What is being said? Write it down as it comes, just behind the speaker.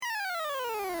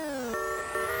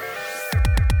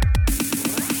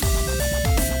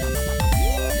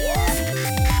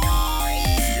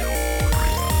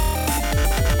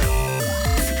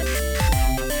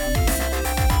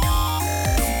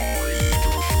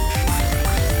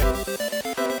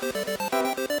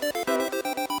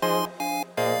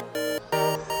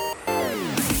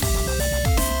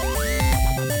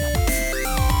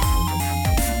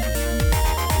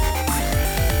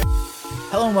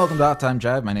welcome to Hot Time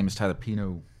Jive. My name is Tyler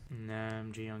Pino. And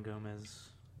I'm Gian Gomez.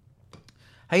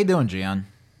 How you doing, Gian?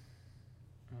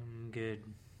 I'm good.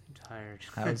 I'm tired.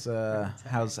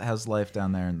 How's life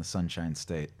down there in the Sunshine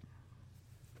State?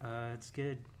 It's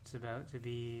good. It's about to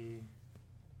be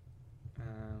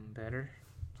better,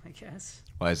 I guess.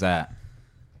 Why is that?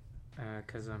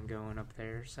 'Cause I'm going up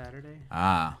there Saturday.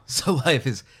 Ah, so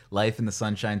life in the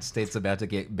Sunshine State's about to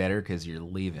get better because you're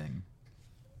leaving.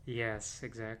 Yes,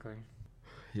 exactly.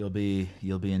 You'll be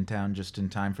in town just in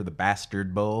time for the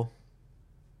Bastard Bowl.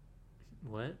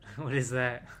 What? What is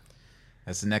that?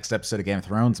 That's the next episode of Game of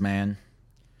Thrones, man.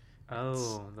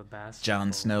 Oh, the Bastard Jon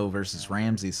Bowl. Snow versus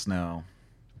Ramsay Snow.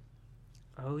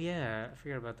 Oh yeah, I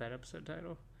forgot about that episode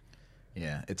title.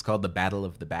 Yeah, it's called The Battle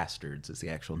of the Bastards is the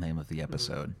actual name of the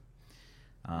episode.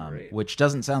 Right. Which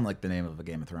doesn't sound like the name of a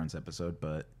Game of Thrones episode,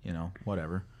 but,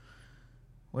 whatever.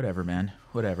 Whatever, man.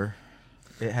 Whatever.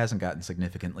 It hasn't gotten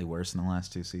significantly worse in the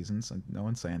last 2 seasons. No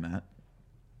one's saying that.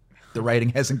 The writing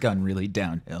hasn't gone really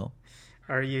downhill.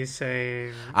 Are you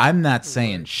saying? I'm not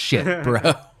saying shit,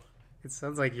 bro. It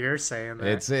sounds like you're saying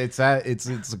that. It's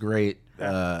a great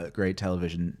great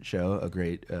television show, a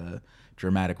great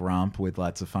dramatic romp with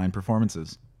lots of fine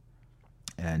performances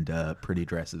and pretty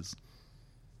dresses.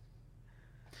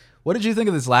 What did you think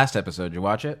of this last episode? Did you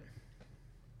watch it?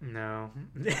 No,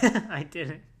 I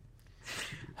didn't.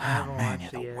 I Oh haven't man,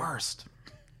 watched you're it the yet. worst.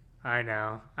 I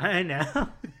know.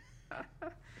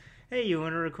 Hey, you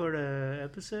want to record a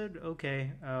episode?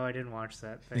 Okay. Oh, I didn't watch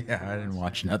that thing. Yeah, I didn't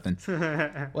watch nothing.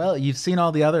 Well, you've seen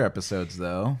all the other episodes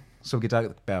though, so we could talk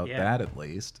about Yeah. that at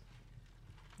least.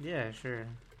 Yeah, sure.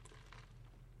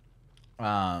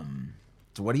 So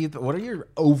what are your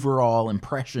overall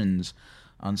impressions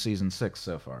on season 6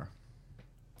 so far?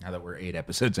 Now that we're 8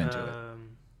 episodes into it.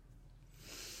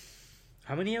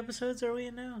 How many episodes are we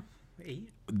in now? 8?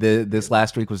 This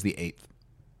last week was the 8th.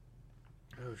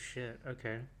 Oh shit.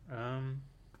 Okay. I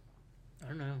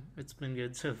don't know. It's been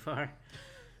good so far.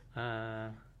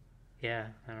 Yeah.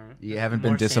 I don't know. You haven't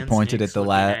been More sand disappointed at snakes the would be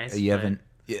last. nice, You but haven't.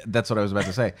 Yeah, that's what I was about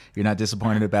to say. You're not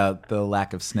disappointed about the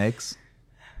lack of snakes.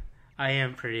 I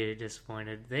am pretty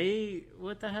disappointed.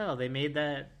 What the hell? They made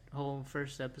that whole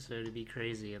first episode to be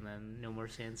crazy, and then no more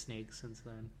sand snakes since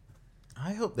then.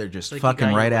 I hope they're just It's like you fucking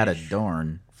got your right out of wish.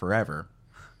 Dorne forever.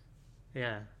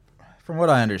 Yeah. From what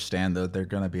I understand, though, they're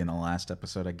gonna be in the last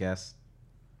episode, I guess.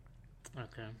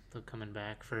 Okay. They're coming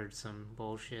back for some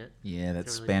bullshit. Yeah, that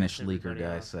To really Spanish piss leaker everybody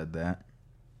guy off. said that.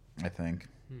 I think.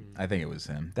 Hmm. I think it was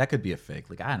him. That could be a fake.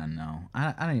 Like, I don't know.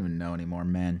 I don't even know anymore,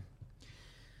 man.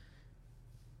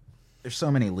 There's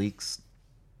so many leaks.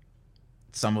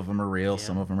 Some of them are real, Yeah.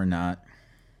 some of them are not.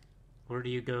 Where do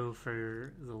you go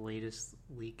for the latest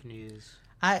leak news?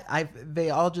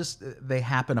 They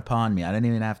happen upon me. I didn't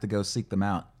even have to go seek them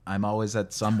out. I'm always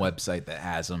at some website that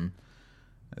has them.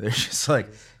 They're just like,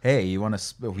 hey, you want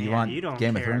Man, you don't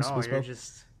Game of care at Thrones? all. to be You're spoke?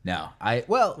 just... No, the I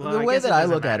way guess that it I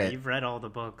doesn't look at matter. it, You've read all the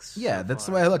books. yeah, so that's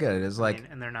the far. way I look at it. Is I like,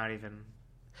 mean, and they're not even...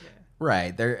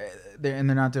 right, they're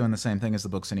not doing the same thing as the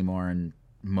books anymore, and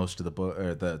most of the book,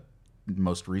 or the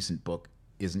most recent book,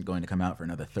 isn't going to come out for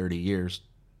another 30 years,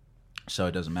 so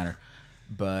it doesn't matter.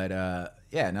 But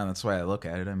yeah, no, that's the way I look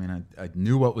at it. I mean, I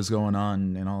knew what was going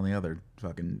on in all the other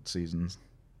fucking seasons.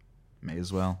 May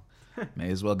as well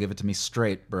give it to me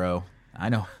straight, bro. I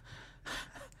know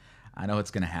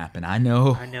what's gonna happen. I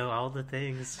know I know all the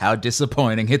things. how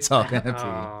disappointing it's all gonna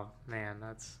Oh, man,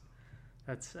 that's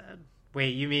sad.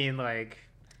 Wait, you mean like...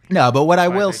 be. No, but what I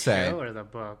by will the say, show or the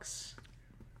books?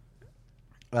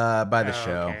 by the Oh,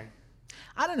 show. okay.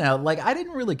 I don't know. Like, I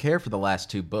didn't really care for the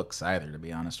last 2 books either, to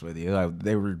be honest with you.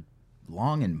 They were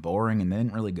long and boring, and they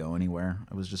didn't really go anywhere.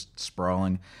 I was just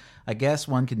sprawling. I guess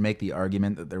one could make the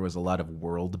argument that there was a lot of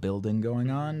world building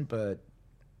going on, but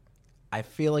I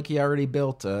feel like he already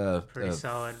built a Pretty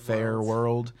solid fair world.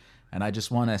 world, and I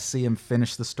just want to see him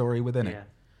finish the story within it. Yeah.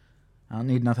 I don't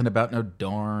need nothing about no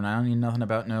Dorne. I don't need nothing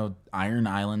about no Iron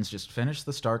Islands. Just finish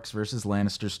the Starks versus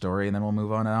Lannister story, and then we'll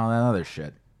move on to all that other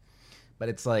shit. But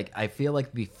it's like, I feel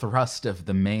like the thrust of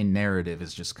the main narrative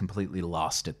is just completely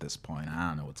lost at this point. I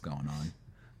don't know what's going on.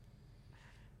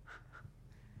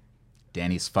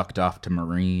 Dany's fucked off to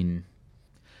Meereen.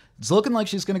 It's looking like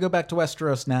she's going to go back to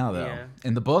Westeros now, though. Yeah.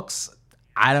 In the books,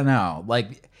 I don't know.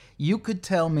 Like, you could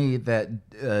tell me that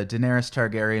Daenerys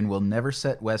Targaryen will never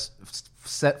set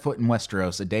foot in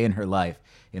Westeros a day in her life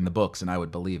in the books, and I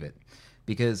would believe it.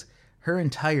 Because her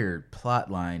entire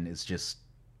plot line is just...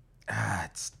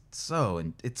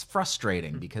 it's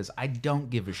frustrating because I don't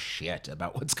give a shit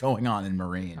about what's going on in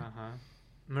Meereen.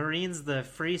 Marine's the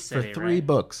free city, For 3 right?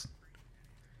 books.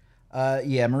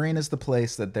 Yeah, Meereen is the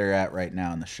place that they're at right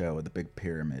now in the show with the big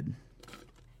pyramid.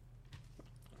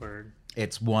 Word.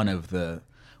 It's one of the.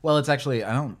 Well, it's actually.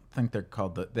 I don't think they're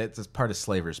called the. It's part of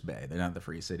Slaver's Bay. They're not the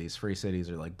Free Cities. Free Cities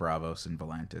are like Bravos and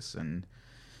Volantis and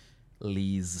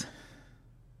Lees.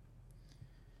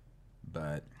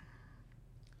 But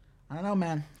I don't know,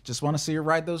 man. Just want to see her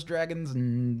ride those dragons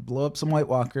and blow up some White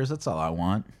Walkers. That's all I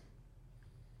want.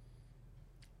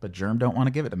 But Germ don't want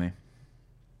to give it to me.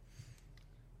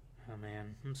 Oh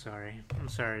man, I'm sorry. I'm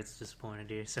sorry it's disappointed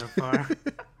you so far.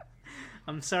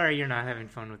 I'm sorry you're not having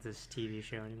fun with this TV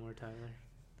show anymore, Tyler.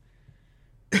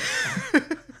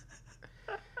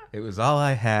 It was all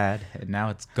I had, and now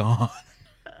it's gone.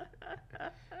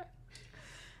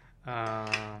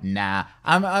 Nah,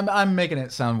 I'm making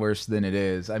it sound worse than it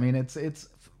is. I mean, it's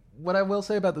what I will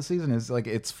say about the season is like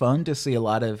it's fun to see a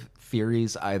lot of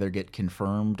theories either get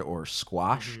confirmed or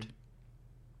squashed.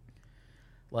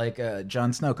 Like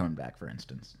Jon Snow coming back, for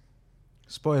instance.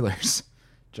 Spoilers.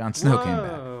 Jon Snow came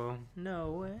back.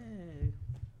 No way.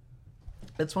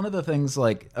 It's one of the things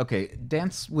like, okay,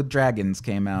 Dance with Dragons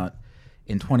came out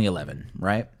in 2011,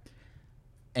 right?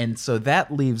 And so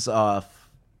that leaves off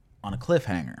on a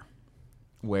cliffhanger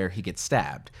where he gets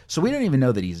stabbed. So we don't even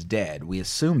know that he's dead. We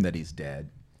assume that he's dead.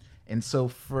 And so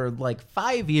for like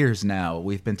 5 years now,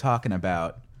 we've been talking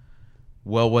about,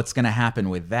 well, what's going to happen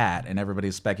with that? And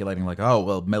everybody's speculating like, oh,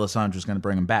 well, Melisandre's going to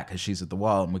bring him back because she's at the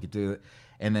wall and we could do it.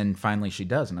 And then finally she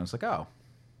does. And I was like, oh,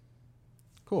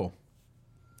 cool.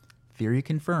 Theory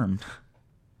confirmed.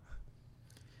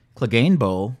 Clegane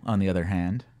Bowl, on the other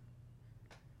hand,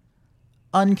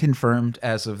 unconfirmed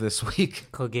as of this week.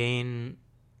 Clegane.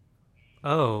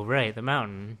 Oh, right, the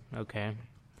mountain. Okay.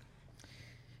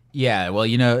 Yeah, well,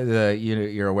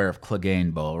 you're aware of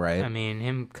Clegane Bowl, right? I mean,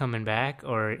 him coming back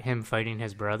or him fighting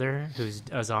his brother, who's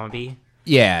a zombie.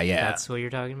 Yeah. That's what you're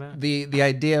talking about. The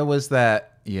idea was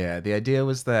that in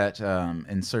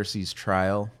Cersei's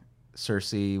trial,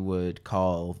 Cersei would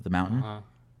call the mountain,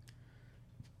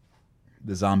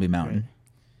 the zombie mountain,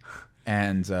 right.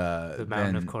 And the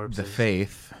mountain of corpses. The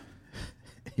Faith,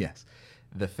 yes,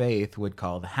 the Faith would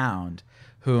call the Hound.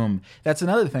 Whom, that's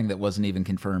another thing that wasn't even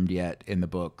confirmed yet in the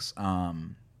books.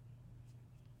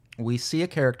 We see a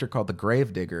character called the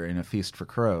Gravedigger in A Feast for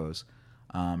Crows.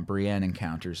 Brienne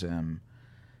encounters him,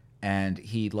 and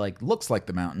he looks like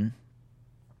the Mountain,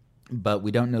 but we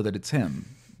don't know that it's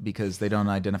him because they don't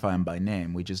identify him by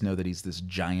name. We just know that he's this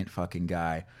giant fucking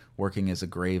guy working as a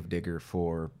gravedigger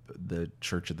for the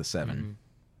Church of the Seven.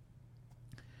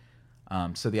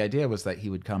 Mm-hmm. So the idea was that he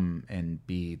would come and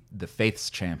be the Faith's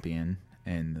champion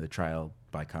in the trial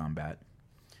by combat.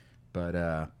 But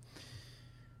I'm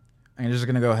just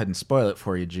going to go ahead and spoil it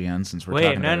for you, Gian, since we're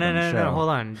talking about it on the show. No, hold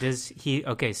on. Does he...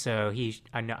 Okay, so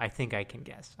I think I can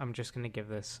guess. I'm just going to give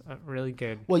this a really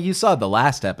good... Well, you saw the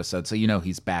last episode, so you know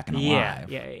he's back and alive.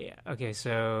 Yeah. Okay,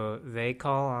 so they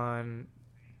call on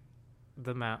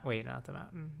the Mount... Wait, not the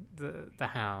Mountain. The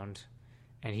Hound.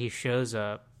 And he shows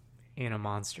up in a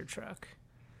monster truck.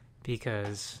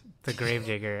 Because the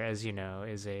Gravedigger, as you know,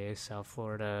 is a South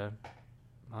Florida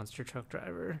monster truck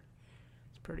driver.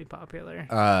 It's pretty popular.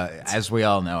 As we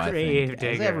all know, I think.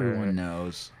 As everyone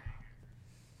knows.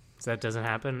 So that doesn't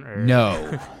happen? Or?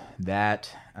 No. that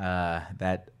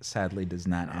sadly does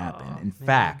not happen. In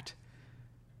fact,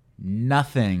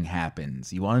 nothing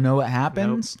happens. You want to know what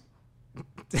happens?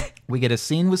 Nope. We get a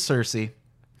scene with Cersei.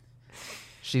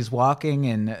 She's walking,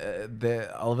 and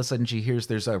all of a sudden she hears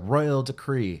there's a royal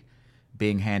decree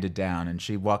being handed down, and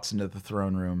she walks into the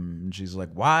throne room, and she's like,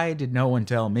 why did no one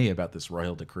tell me about this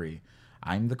royal decree?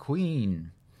 I'm the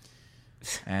queen.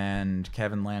 And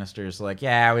Kevin Lannister's like,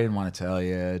 yeah, we didn't want to tell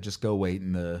you. Just go wait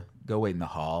in the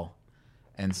hall.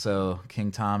 And so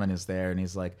King Tommen is there, and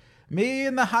he's like, me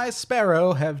and the High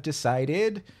Sparrow have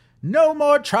decided no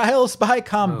more trials by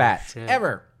combat.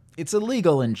 Ever. It's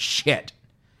illegal and shit.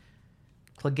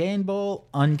 Clegane Bowl,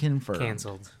 unconfirmed.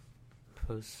 Canceled.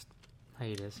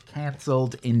 Post-hiatus.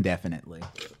 Canceled indefinitely.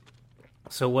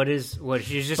 So what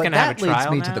she's just going to have a trial now?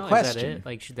 That leads me to the question. Is that it?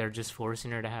 Like, they're just forcing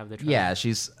her to have the trial? Yeah,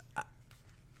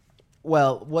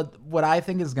 well, what I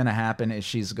think is going to happen is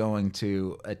she's going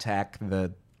to attack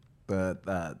the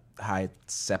High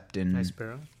Septon. High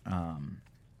Sparrow?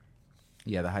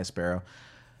 Yeah, the High Sparrow.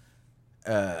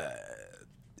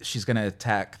 She's going to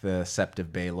attack the Sept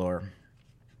of Baelor.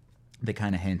 They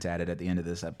kind of hint at it at the end of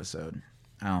this episode.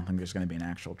 I don't think there's going to be an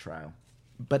actual trial.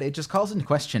 But it just calls into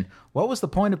question, what was the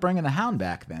point of bringing the Hound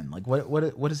back then? Like,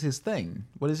 what is his thing?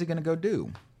 What is he going to go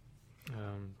do?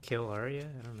 Kill Arya?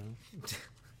 I don't know.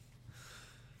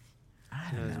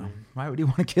 I don't know. Why would he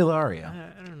want to kill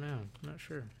Arya? I don't know. I'm not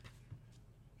sure.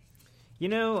 You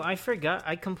know, I forgot.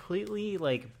 I completely,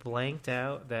 blanked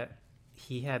out that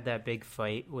he had that big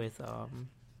fight with,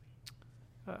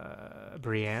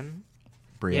 Brienne.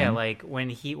 Brienne? Yeah, like when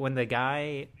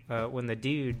the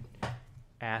dude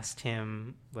asked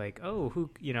him like, "Oh,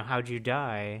 how'd you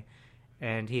die?"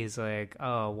 And he's like,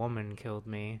 "Oh, a woman killed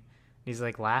me." He's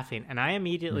like laughing, and I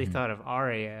immediately thought of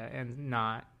Arya and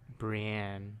not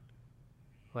Brienne.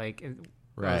 Like,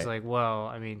 I was like, well,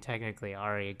 I mean, technically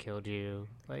Arya killed you.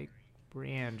 Like,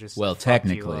 Brienne just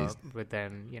technically, you up, but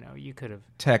then you could have.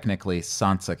 Technically,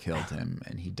 Sansa killed him,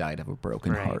 and he died of a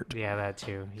broken heart. Yeah, that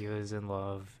too. He was in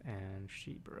love, and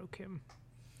she broke him.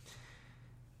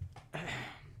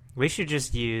 We should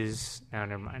just use. No,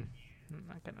 never mind. I'm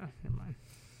not gonna. Never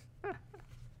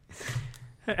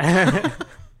mind.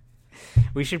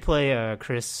 We should play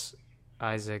Chris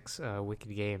Isaac's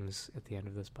Wicked Games at the end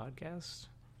of this podcast.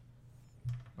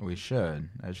 We should.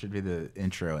 That should be the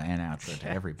intro and outro to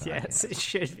every podcast. Yes, it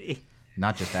should be.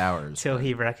 Not just ours. Till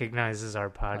he recognizes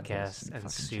our podcast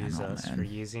and sues channel, us man. for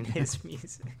using his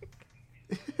music.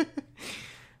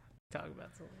 Talk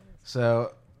about the.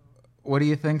 So, what do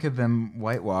you think of them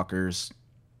White Walkers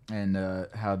and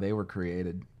how they were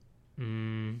created?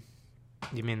 You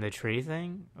mean the tree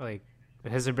thing? Like,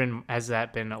 has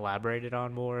that been elaborated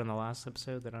on more in the last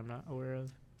episode that I'm not aware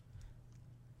of?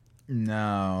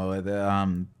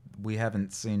 No, we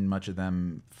haven't seen much of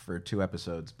them for 2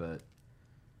 episodes, but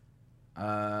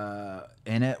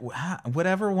in it,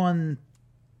 whatever one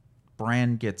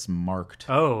Bran gets marked.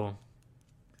 Oh,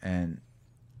 and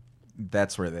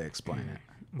that's where they explain it.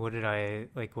 What did I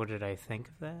think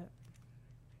of that?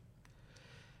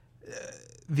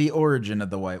 The origin of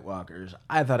the White Walkers,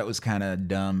 I thought it was kind of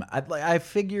dumb. I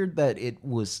figured that it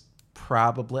was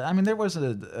probably... I mean, there was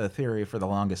a theory for the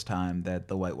longest time that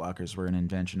the White Walkers were an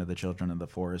invention of the Children of the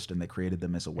Forest and they created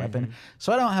them as a weapon.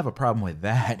 So I don't have a problem with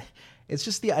that. It's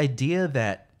just the idea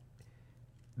that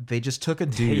they just took a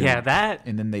dude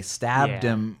and then they stabbed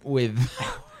him with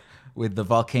the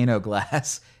volcano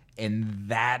glass, and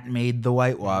that made the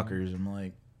White Walkers. I'm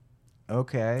like,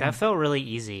 okay. That felt really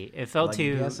easy. It felt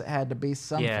too... I guess it had to be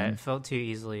something. Yeah, it felt too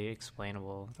easily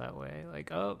explainable that way.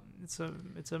 Like, oh, it's a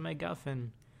MacGuffin.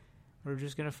 We're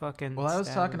just gonna fucking. Well, I was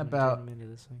talking about. Into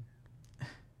this thing.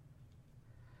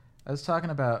 I was talking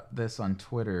about this on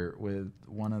Twitter with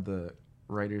one of the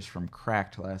writers from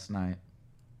Cracked last night.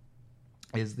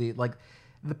 Is the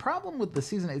problem with the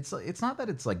season? It's not that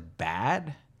it's like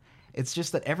bad. It's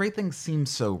just that everything seems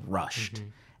so rushed,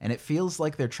 and it feels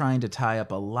like they're trying to tie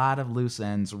up a lot of loose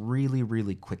ends really,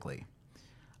 really quickly.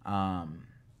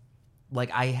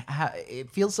 It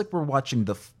feels like we're watching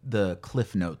the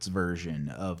Cliff Notes version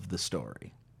of the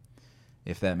story,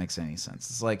 if that makes any sense.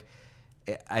 It's like,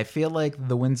 I feel like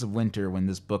The Winds of Winter, when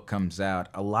this book comes out,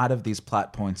 a lot of these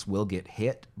plot points will get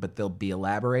hit, but they'll be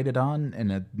elaborated on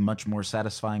in a much more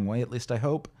satisfying way, at least I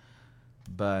hope.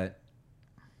 But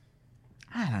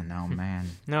I don't know, man.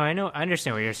 No, I know. I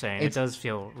understand what you're saying. It does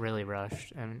feel really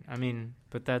rushed. And I mean,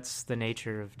 but that's the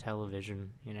nature of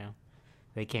television,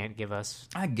 They can't give us,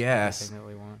 I guess, everything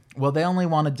that we want. Well, they only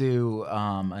want to do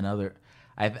another.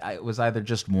 It was either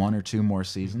just 1 or 2 more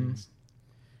seasons,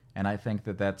 and I think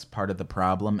that's part of the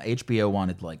problem. HBO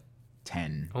wanted like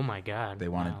 10. Oh my god! They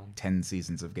wanted 10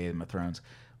 seasons of Game of Thrones,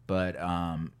 but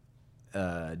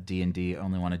D&D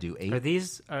only want to do 8. Are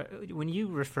these when you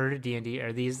refer to D&D?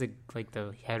 Are these the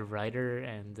head writer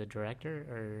and the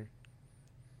director,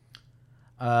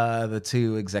 or the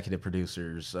 2 executive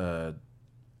producers?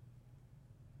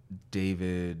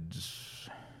 David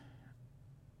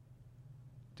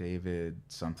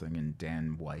something and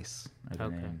Dan Weiss are their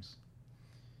names.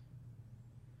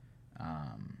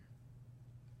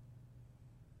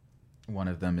 One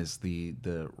of them is the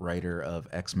writer of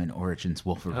X-Men Origins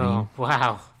Wolverine. Oh,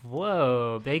 wow.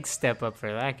 Whoa, big step up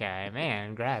for that guy. Man,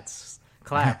 congrats.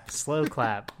 Clap, slow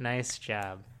clap. Nice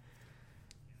job.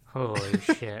 Holy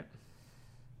shit.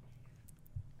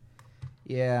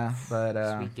 Yeah,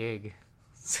 but sweet gig.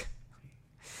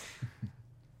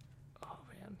 Oh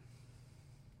man.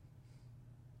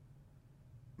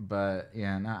 But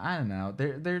yeah, no, I don't know.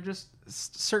 They're just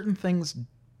certain things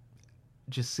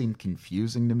just seem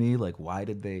confusing to me. Like,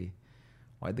 why'd they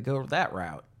go that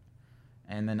route?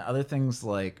 And then other things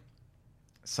like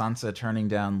Sansa turning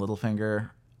down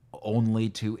Littlefinger only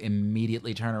to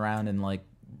immediately turn around and like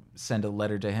send a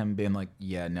letter to him being like,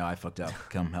 yeah, no, I fucked up.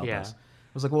 Come help us.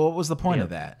 I was like, well, what was the point of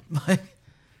that? Like,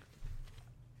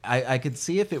 I could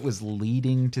see if it was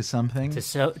leading to something to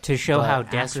show how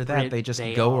desperate after that they just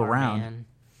go around. Man.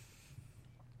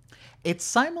 It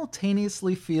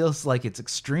simultaneously feels like it's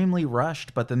extremely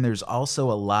rushed, but then there's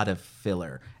also a lot of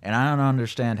filler, and I don't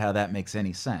understand how that makes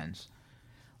any sense.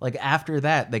 Like, after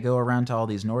that, they go around to all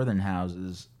these northern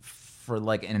houses for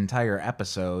like an entire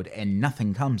episode, and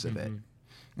nothing comes of it.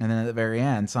 And then at the very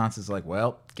end, Sansa's like,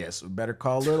 well, guess we better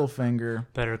call Littlefinger.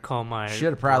 Better call my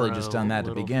Should have probably bro, just done that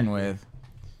to begin with.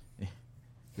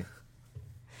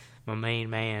 My main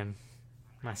man.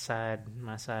 My side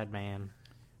man.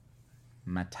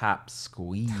 My top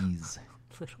squeeze.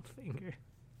 Littlefinger.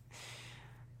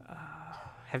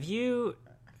 Have you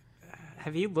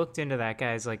looked into that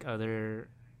guy's like other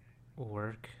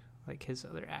work, like his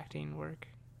other acting work?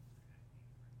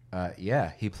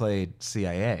 Yeah, he played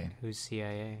CIA Who's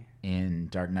CIA? in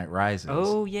Dark Knight Rises.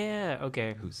 Oh yeah,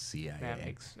 okay. Who's CIA? That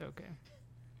makes okay.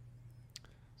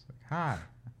 It's like, hi,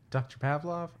 Dr.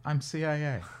 Pavlov. I'm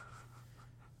CIA.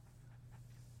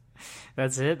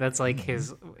 That's it. That's like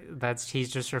his. He's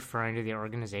just referring to the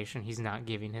organization. He's not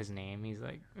giving his name. He's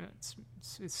like, it's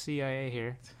CIA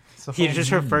here. He just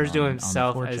refers to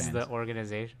himself as the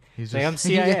organization. He's like, just, I'm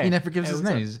CIA. He never gives Hey, his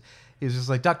what's name. up? He's just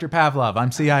like, Dr. Pavlov.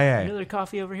 I'm CIA. Another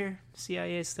coffee over here.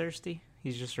 CIA's thirsty.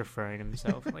 He's just referring to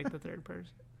himself in, like the third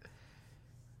person.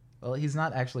 Well, he's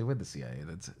not actually with the CIA.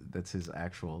 That's his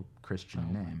actual Christian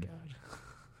Oh my name. god.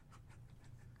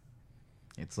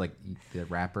 It's like the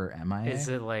rapper MIA. Is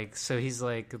it like so? He's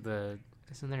like the.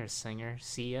 Isn't there a singer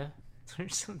Sia or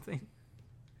something?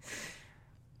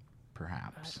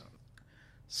 Perhaps.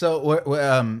 So,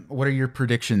 what are your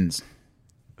predictions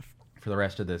for the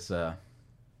rest of this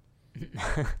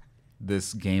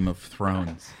this Game of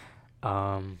Thrones?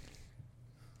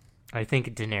 I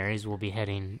think Daenerys will be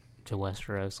heading to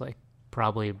Westeros, like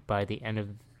probably by the end of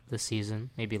the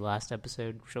season, maybe last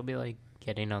episode. She'll be like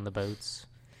getting on the boats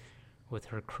with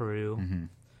her crew.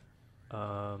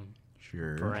 Mm-hmm.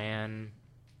 Sure. Bran.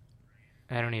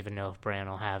 I don't even know if Bran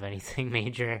will have anything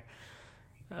major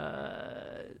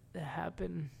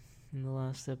happen in the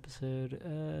last episode.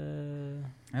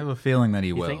 I have a feeling that he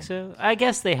You will. think so? I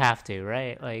guess they have to,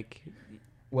 right? Like,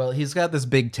 Well, he's got this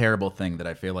big terrible thing that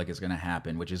I feel like is going to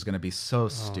happen, which is going to be so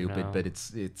stupid. no. But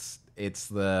it's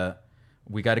the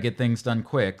we got to get things done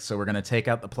quick, so we're going to take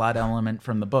out the plot element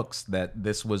from the books that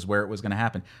this was where it was going to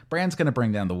happen. Bran's going to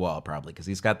bring down the wall probably because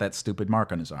he's got that stupid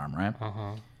mark on his arm, right?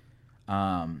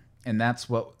 And that's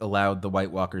what allowed the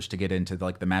White Walkers to get into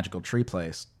like the magical tree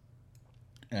place.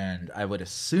 And I would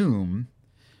assume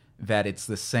that it's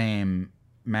the same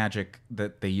magic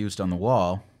that they used on the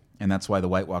wall, and that's why the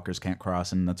White Walkers can't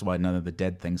cross, and that's why none of the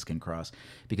dead things can cross.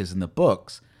 Because in the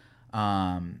books,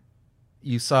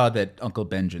 you saw that Uncle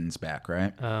Benjen's back,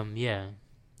 right? yeah,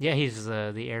 he's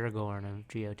the Aragorn of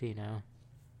GOT now.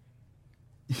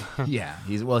 Yeah,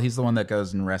 he's the one that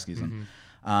goes and rescues him.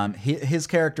 His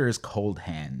character is Cold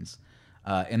Hands.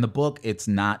 In the book, it's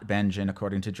not Benjen,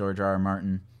 according to George R. R.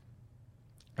 Martin.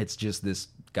 It's just this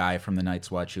guy from the Night's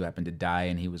Watch who happened to die,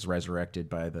 and he was resurrected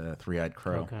by the Three-Eyed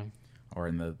Crow. Okay. Or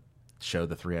in the show,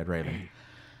 The Three-Eyed Raven.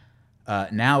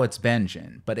 Now it's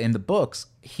Benjen. But in the books,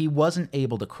 he wasn't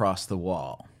able to cross the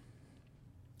wall.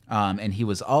 And he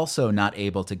was also not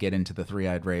able to get into the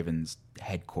Three-Eyed Raven's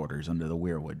headquarters under the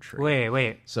Weirwood tree.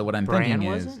 Wait. So what I'm Bran thinking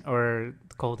wasn't? is... Or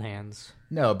Cold Hands?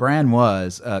 No, Bran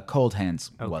was. Cold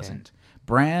Hands Okay. wasn't.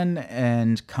 Bran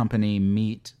and company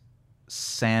meet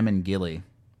Sam and Gilly,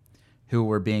 who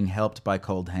were being helped by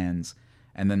Cold Hands,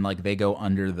 and then like they go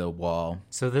under the wall,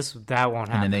 So that won't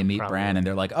happen. and then they meet probably. Bran, and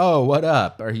they're like, "Oh, what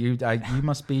up? Are you? You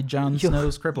must be Jon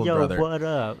Snow's crippled brother. What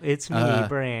up? It's me,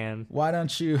 Bran. Why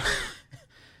don't you?"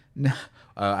 No,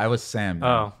 I was Sam.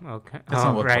 Oh, okay. That's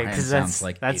not what right, Bran because sounds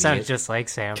like, that sounds idiot. just like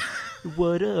Sam.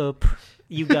 What up?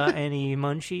 You got any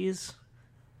munchies?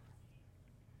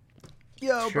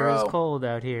 Yo, Sure bro, is cold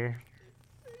out here.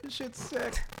 this shit's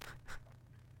sick.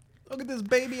 Look at this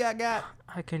baby I got.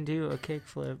 I can do a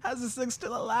kickflip. How's this thing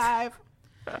still alive?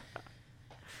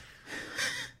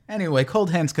 Anyway,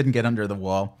 Cold Hands couldn't get under the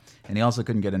wall, and he also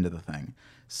couldn't get into the thing.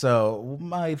 So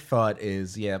my thought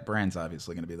is, yeah, Bran's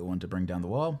obviously going to be the one to bring down the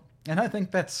wall, and I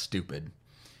think that's stupid,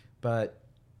 but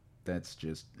that's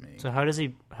just me. So how does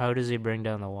he bring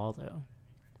down the wall though?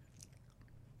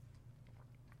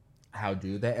 How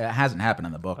do they? It hasn't happened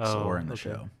in the books Oh, or in the okay.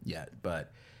 show yet,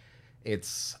 but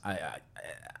it's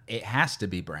it has to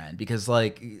be Bran because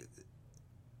like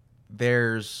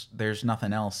there's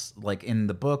nothing else. Like in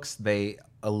the books, they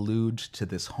allude to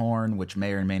this horn, which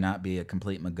may or may not be a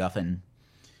complete MacGuffin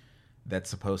that's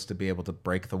supposed to be able to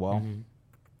break the wall. Mm-hmm.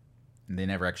 And they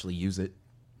never actually use it,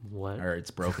 What? or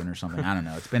it's broken or something. I don't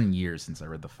know. It's been years since I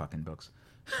read the fucking books.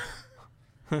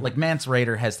 Like Mance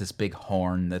Rayder has this big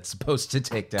horn that's supposed to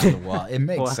take down the wall. It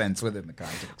makes What? sense within the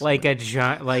context. Like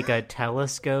a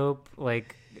telescope,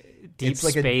 like deep It's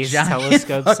like a space giant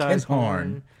telescope fucking size horn.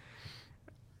 horn.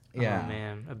 Yeah. Oh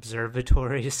man,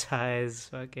 observatory size,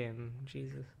 fucking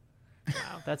Jesus.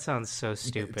 Wow, that sounds so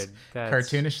stupid. That's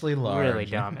cartoonishly large. really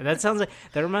dumb. That sounds like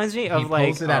that reminds me He of like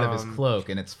pulls it out of his cloak,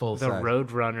 and it's full the size.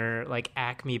 Roadrunner, like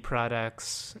Acme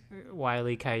Products, Wile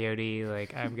E. Coyote.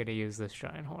 Like, I'm gonna use this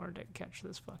giant horn to catch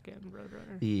this fucking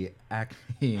Roadrunner. The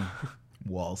Acme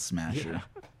wall smasher.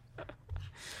 Yeah.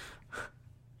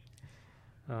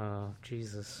 Oh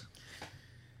Jesus.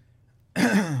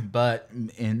 But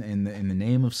in the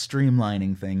name of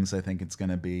streamlining things, I think it's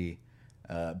gonna be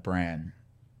Bran.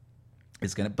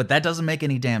 But that doesn't make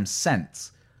any damn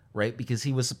sense, right? Because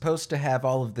he was supposed to have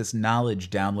all of this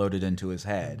knowledge downloaded into his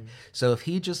head. Mm-hmm. So if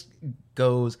he just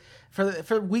goes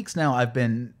for weeks now, I've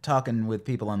been talking with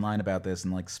people online about this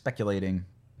and like speculating,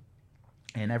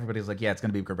 and everybody's like, "Yeah, it's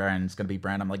gonna be Bran. It's gonna be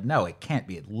Bran." I'm like, "No, it can't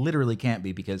be. It literally can't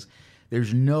be because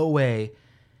there's no way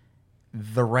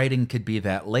the writing could be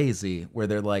that lazy where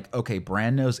they're like, okay,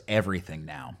 Bran knows everything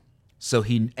now." So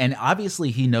and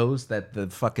obviously he knows that the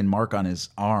fucking mark on his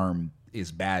arm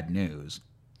is bad news.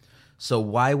 So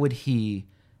why would he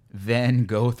then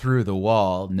go through the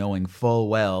wall knowing full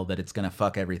well that it's going to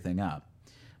fuck everything up?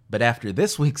 But after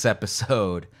this week's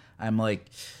episode, I'm like,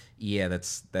 yeah,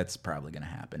 that's probably going to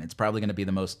happen. It's probably going to be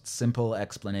the most simple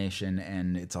explanation,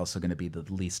 and it's also going to be the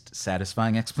least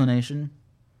satisfying explanation.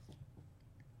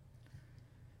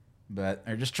 But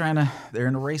they're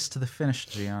in a race to the finish,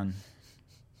 Gian.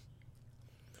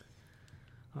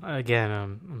 Again,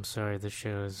 I'm sorry the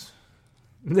show is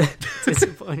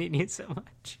disappointing you so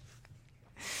much.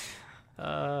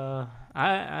 I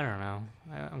don't know.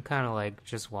 I'm kind of like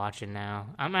just watching now.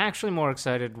 I'm actually more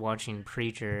excited watching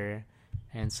Preacher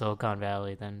and Silicon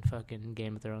Valley than fucking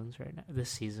Game of Thrones right now. This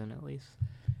season, at least.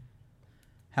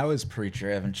 How is Preacher?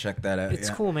 I haven't checked that out yet. It's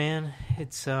cool, man.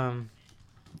 It's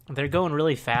they're going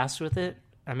really fast with it.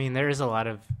 I mean, there is a lot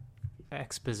of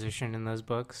exposition in those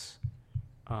books.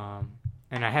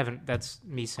 And I haven't, that's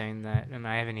me saying that, and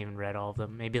I haven't even read all of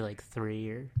them. Maybe like 3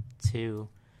 or 2.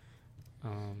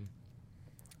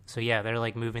 So yeah, they're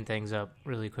like moving things up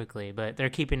really quickly, but they're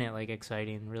keeping it like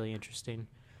exciting, really interesting.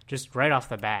 Just right off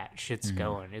the bat, shit's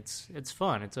going. It's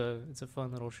fun. It's a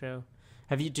fun little show.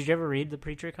 Did you ever read the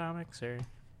Preacher comics or?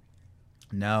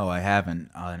 No, I haven't.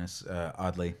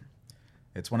 Oddly,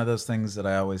 it's one of those things that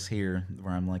I always hear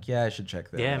where I'm like, yeah, I should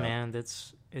check that out. Yeah, man,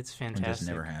 it's fantastic. I just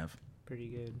never have. Pretty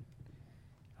good.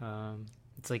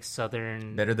 It's like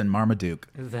Southern. Better than Marmaduke.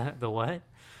 The what?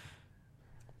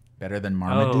 Better than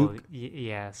Marmaduke? Oh,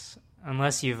 yes.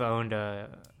 Unless you've owned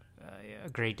a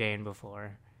Great Dane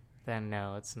before, then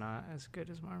no, it's not as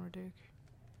good as Marmaduke.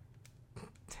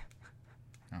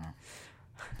 Oh.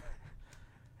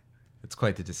 It's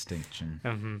quite the distinction.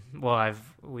 Mm-hmm. Well,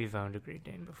 we've owned a Great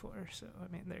Dane before, so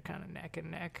I mean they're kind of neck and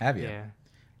neck. Have you? Yeah.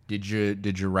 Did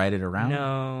you ride it around?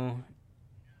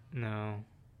 No.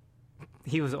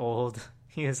 He was old.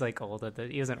 He was like old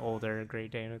he was an older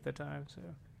Great Dane at the time, so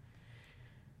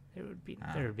there would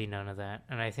be none of that.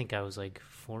 And I think I was like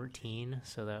 14,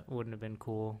 so that wouldn't have been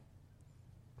cool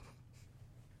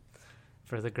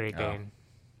for the Great Dane,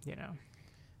 you know.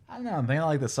 I don't know. I'm thinking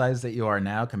like the size that you are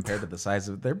now compared to the size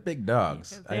of they're big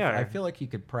dogs. They are. I feel like you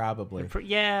could probably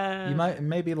yeah. You might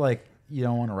maybe like you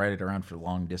don't want to ride it around for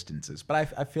long distances,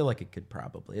 but I feel like it could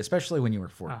probably, especially when you were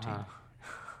 14. Uh-huh.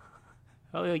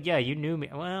 Oh, yeah, you knew me.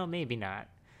 Well, maybe not.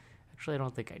 Actually, I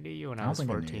don't think I knew you when I was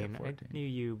 14. I knew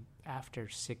you after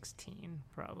 16,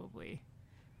 probably.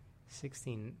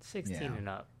 16 and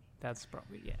up. That's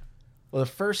probably, yeah. Well,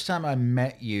 the first time I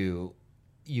met you,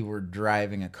 you were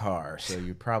driving a car, so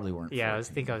you probably weren't 14. Yeah, I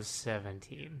think I was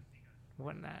 17.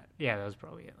 Wasn't that? Yeah, that was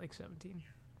probably it, like 17.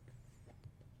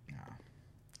 Oh.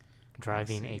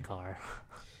 Driving a car.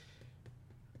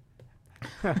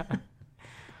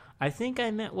 I think I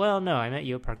met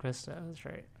you at Park Vista. That's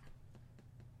right.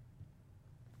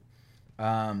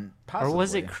 Possibly. Or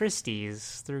was it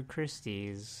Christie's? Through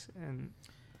Christie's, and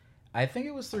I think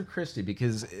it was through Christie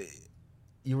because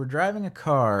you were driving a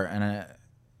car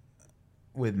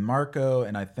with Marco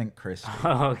and I think Christie.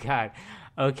 Oh God.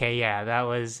 Okay, yeah, that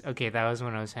was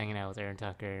when I was hanging out with Aaron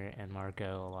Tucker and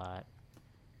Marco a lot.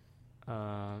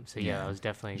 So yeah, that was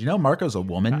definitely. Did you know Marco's a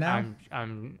woman now?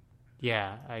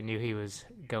 Yeah, I knew he was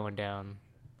going down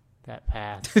that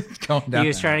path. He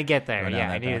was trying to get there.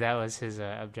 Yeah, I knew path. That was his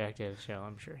objective, so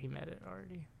I'm sure he met it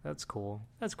already. That's cool.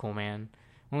 That's cool, man.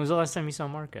 When was the last time you saw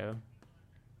Marco?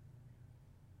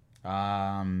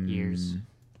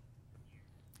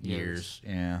 Years.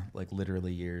 Yeah, like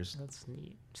literally years. That's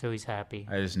neat. So he's happy.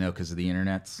 I just know because of the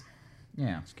internets.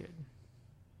 Yeah. That's good.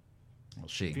 Well,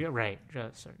 she. You're right.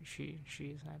 Sorry, she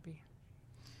is happy.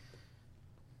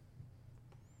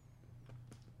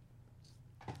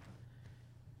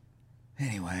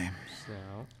 Anyway.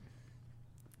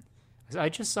 So, I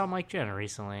just saw Mike Jenna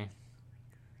recently.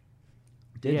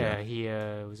 Did yeah, ya?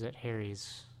 he was at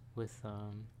Harry's with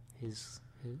his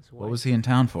wife. What was he in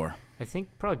town for? I think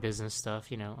probably business stuff,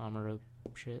 Amaro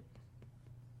shit.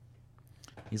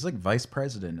 He's like vice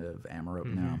president of Amarope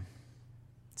now.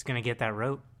 He's gonna get that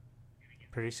rope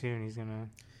pretty soon. He's gonna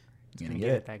Get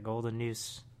it. that golden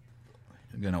noose.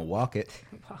 I'm gonna walk it.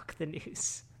 Walk the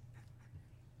noose.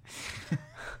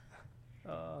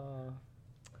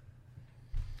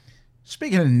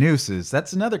 Speaking of nooses,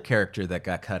 that's another character that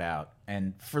got cut out,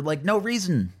 and for like no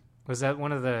reason. Was that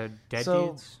one of the dead So-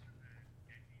 dudes?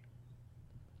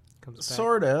 Comes back.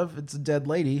 Sort of. It's a dead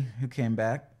lady who came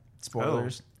back.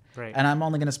 Spoilers. Right. And I'm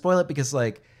only going to spoil it because,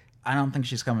 like, I don't think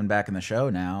she's coming back in the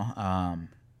show now.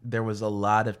 There was a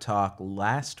lot of talk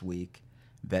last week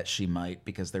that she might,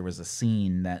 because there was a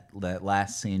scene, that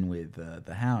last scene with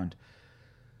the Hound,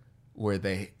 where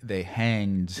they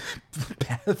hanged.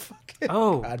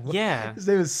 Yeah. His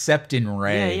name was Septon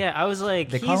Ray. Yeah. I was like,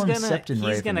 They call him Septon Ray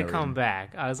he's for gonna no come reason.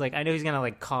 back. I was like, I know he's gonna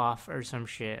like cough or some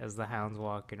shit as the Hound's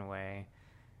walking away.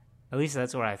 At least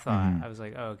that's what I thought. I was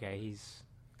like, oh, okay,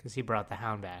 because he brought the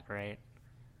Hound back, right?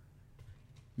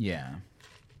 Yeah.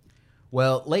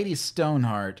 Well, Lady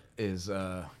Stoneheart is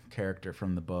a character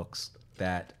from the books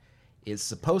that is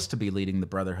supposed to be leading the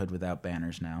Brotherhood Without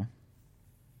Banners now.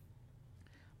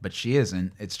 But she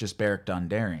isn't. It's just Beric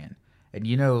Dondarrion. And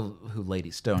you know who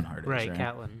Lady Stoneheart is, right? Right,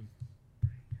 Catelyn.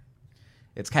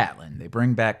 It's Catelyn. They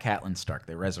bring back Catelyn Stark.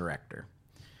 They resurrect her.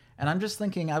 And I'm just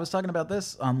thinking, I was talking about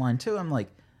this online too. I'm like,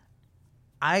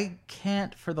 I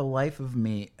can't for the life of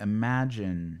me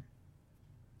imagine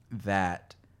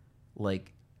that,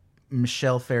 like,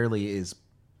 Michelle Fairley is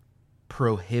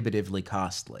prohibitively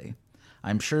costly.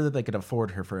 I'm sure that they could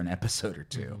afford her for an episode or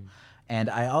two. And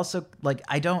I also, like,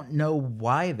 I don't know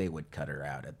why they would cut her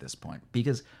out at this point,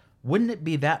 because wouldn't it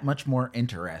be that much more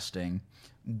interesting,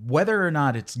 whether or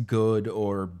not it's good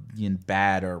or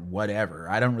bad or whatever?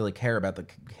 I don't really care about the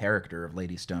character of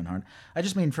Lady Stoneheart. I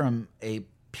just mean from a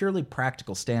purely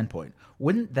practical standpoint.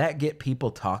 Wouldn't that get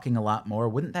people talking a lot more?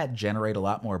 Wouldn't that generate a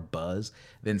lot more buzz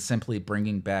than simply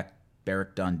bringing back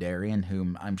Beric Dondarrion,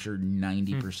 whom I'm sure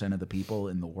 90% of the people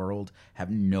in the world have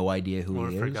no idea who Or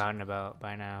he is? forgotten about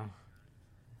by now.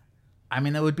 I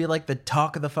mean, that would be like the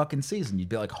talk of the fucking season. You'd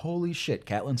be like, holy shit,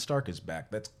 Catelyn Stark is back.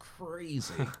 That's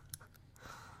crazy. It'd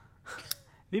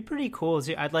be pretty cool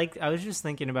too. I was just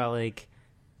thinking about like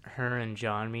her and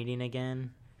John meeting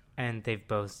again, and they've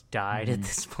both died at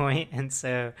this point, and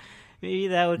so maybe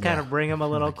that would kind of bring them a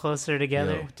little closer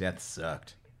together. Yo, death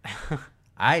sucked.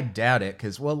 I doubt it,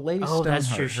 because, well, Lady Stoneheart,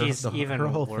 That's true. She's even her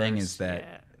whole worse. thing is that,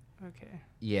 Yeah. Okay.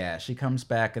 yeah, she comes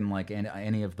back and, like,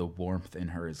 any of the warmth in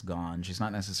her is gone. She's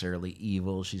not necessarily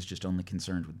evil. She's just only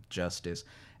concerned with justice.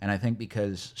 And I think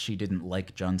because she didn't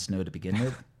like Jon Snow to begin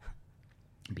with,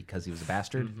 because he was a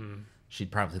bastard,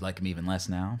 she'd probably like him even less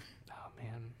now. Oh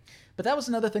man. But that was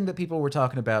another thing that people were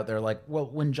talking about. They're like, well,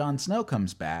 when Jon Snow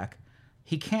comes back,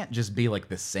 he can't just be like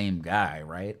the same guy,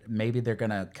 right? Maybe they're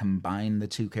going to combine the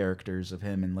two characters of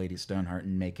him and Lady Stoneheart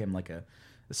and make him like a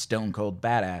stone cold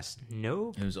badass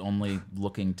Nope. who's only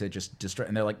looking to just destroy.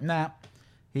 And they're like, nah,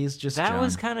 he's just That Jon.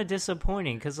 was kind of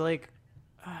disappointing because, like,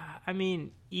 I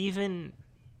mean, even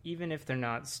if they're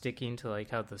not sticking to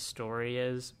like how the story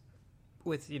is,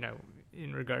 with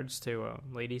in regards to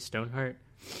Lady Stoneheart,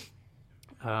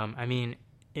 I mean,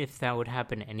 if that would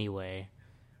happen anyway,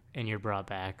 and you're brought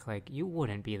back, like, you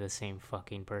wouldn't be the same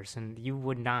fucking person. You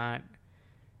would not.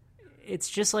 It's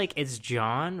just like it's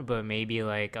John, but maybe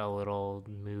like a little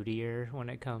moodier when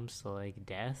it comes to like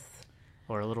death,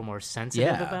 or a little more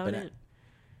sensitive about but it.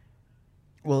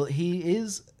 Well, he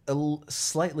is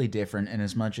slightly different in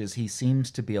as much as he seems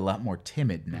to be a lot more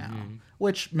timid now,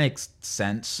 which makes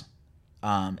sense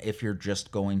if you're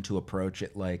just going to approach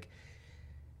it like,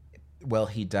 well,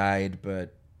 he died,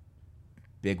 but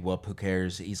big whoop, who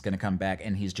cares? He's going to come back,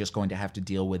 and he's just going to have to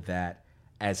deal with that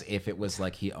as if it was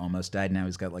like he almost died. Now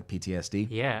he's got like PTSD.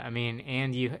 Yeah, I mean,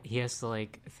 and he has to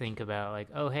like think about like,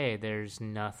 oh hey, there's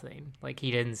nothing. Like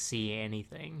he didn't see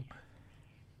anything.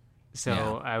 So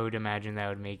Yeah. I would imagine that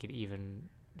would make it even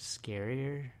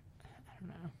scarier. I don't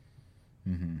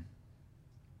know.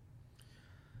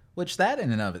 Which that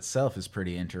in and of itself is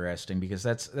pretty interesting, because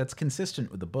that's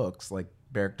consistent with the books. Like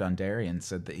Beric Dondarrion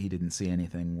said that he didn't see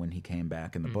anything when he came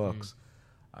back in the books.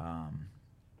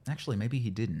 Actually, maybe he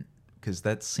didn't, because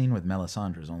that scene with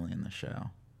Melisandre is only in the show.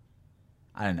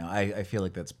 I don't know. I feel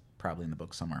like that's probably in the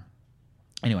book somewhere.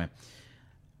 Anyway,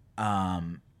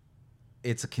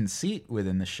 it's a conceit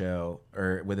within the show,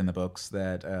 or within the books,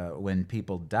 that when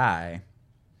people die,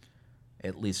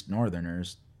 at least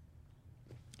Northerners,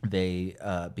 they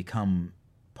become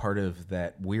part of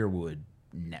that Weirwood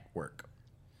network.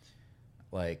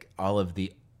 Like all of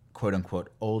the quote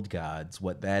unquote old gods,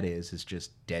 what that is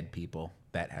just dead people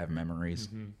that have memories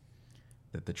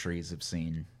that the trees have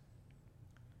seen.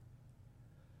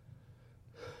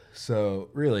 So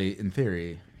really, in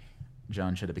theory,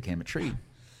 John should have became a tree.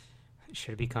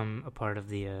 Should have become a part of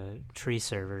the tree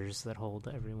servers that hold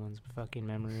everyone's fucking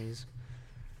memories.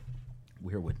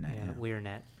 WeirwoodNet. Yeah,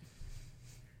 WeirNet.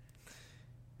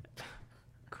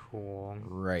 Cool.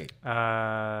 Right.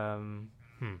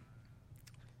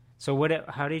 So what?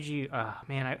 How did you?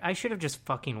 Man, I should have just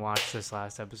fucking watched this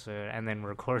last episode and then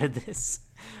recorded this.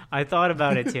 I thought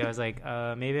about it too. I was like,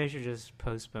 maybe I should just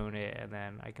postpone it and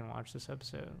then I can watch this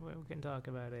episode. We can talk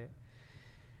about it.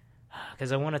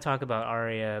 Because I want to talk about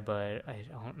Arya, but I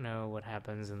don't know what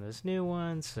happens in this new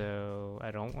one, so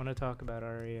I don't want to talk about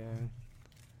Arya.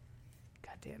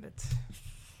 God damn it.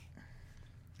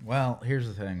 Well, here's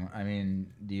the thing. I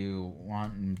mean, do you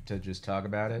want to just talk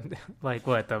about it? Like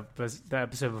what, the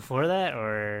episode before that,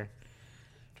 or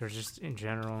just in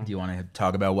general? Do you want to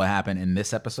talk about what happened in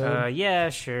this episode? Yeah,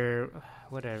 sure.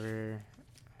 Whatever.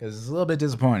 Because it's a little bit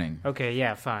disappointing. Okay,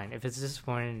 yeah, fine. If it's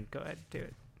disappointing, go ahead, do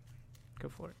it. Go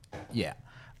for it. Yeah.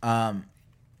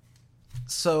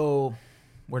 So,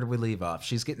 where did we leave off?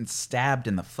 She's getting stabbed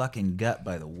in the fucking gut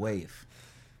by the waif.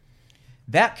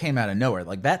 That came out of nowhere.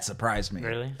 Like, that surprised me.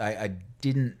 Really?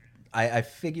 I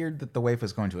figured that the waif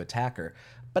was going to attack her,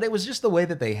 but it was just the way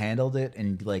that they handled it,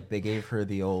 and like they gave her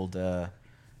the old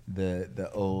the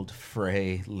old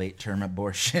Frey late term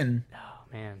abortion. Oh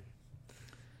man.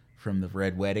 From the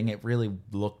Red Wedding. It really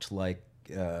looked like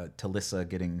Talissa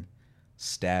getting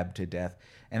stabbed to death.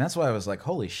 And that's why I was like,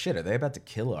 holy shit, are they about to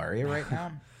kill Arya right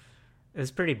now?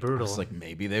 It's pretty brutal. It's like,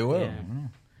 maybe they will.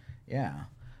 Yeah.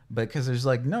 Because there's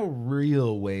like no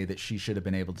real way that she should have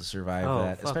been able to survive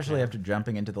that, especially after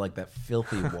jumping into that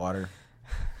filthy water.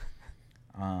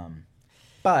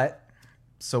 But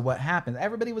so what happened?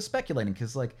 Everybody was speculating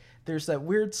because like there's that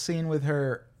weird scene with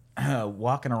her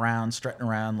walking around, strutting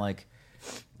around like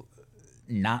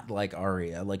not like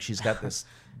Arya. Like she's got this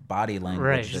body language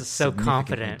right, that's she's so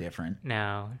confident different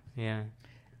now. Yeah.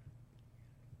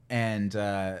 And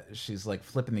she's like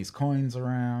flipping these coins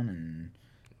around and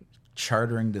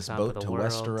chartering this boat to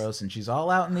Westeros, and she's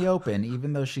all out in the open,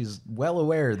 even though she's well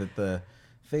aware that the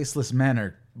faceless men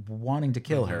are wanting to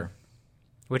kill her.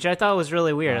 Which I thought was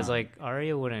really weird. I was like,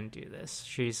 Arya wouldn't do this.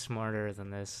 She's smarter than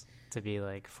this to be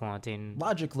like flaunting.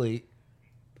 Logically,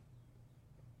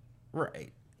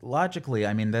 right. Logically,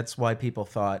 I mean, that's why people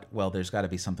thought, well, there's got to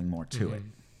be something more to it.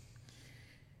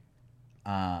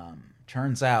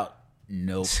 Turns out,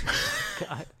 nope.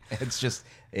 God. It's just,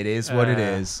 it is what it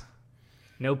is.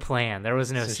 No plan. There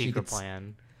was no secret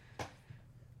plan.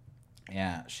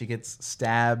 Yeah, she gets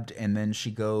stabbed, and then she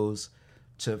goes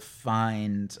to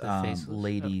find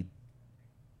Lady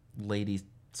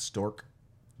Stork.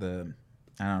 I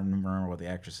don't remember what the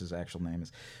actress's actual name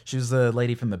is. She was the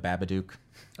lady from the Babadook.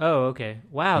 Oh, okay.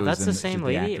 Wow, that's the same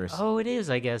lady? Actress. Oh, it is,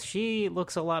 I guess. She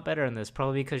looks a lot better in this,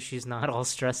 probably because she's not all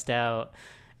stressed out.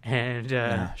 And,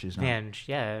 she's not. man,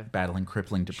 yeah. Battling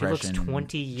crippling depression. She looks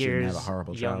 20 years have a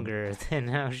horrible younger job. than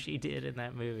how she did in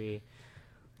that movie.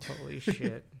 Holy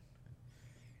shit.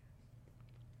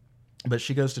 But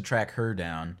she goes to track her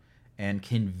down, and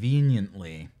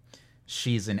conveniently,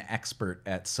 she's an expert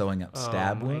at sewing up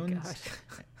stab wounds.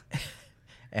 God.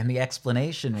 And the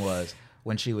explanation was,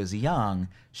 when she was young,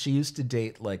 she used to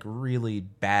date like really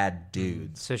bad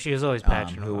dudes. So she was always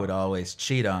patching who would always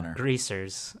cheat on her.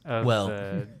 Greasers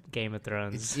of Game of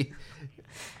Thrones.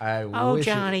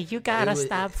 Johnny, you gotta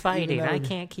stop fighting. I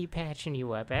can't keep patching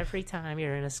you up every time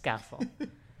you're in a scuffle.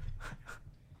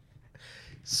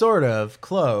 Sort of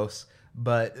close,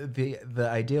 but the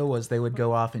idea was they would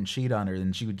go off and cheat on her,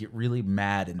 and she would get really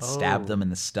mad and stab them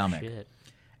in the stomach. Shit.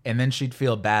 And then she'd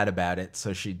feel bad about it,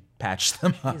 so she'd patch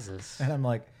them up. Jesus. And I'm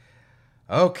like,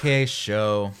 okay,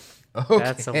 show. Okay.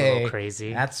 That's a little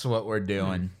crazy. That's what we're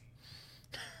doing.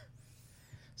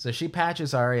 So she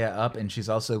patches Arya up, and she's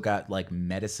also got like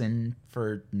medicine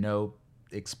for no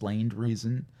explained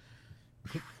reason.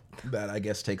 That I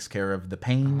guess takes care of the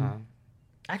pain.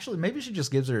 Actually, maybe she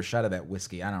just gives her a shot of that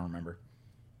whiskey. I don't remember.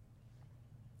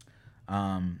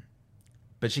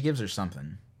 But she gives her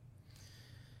something.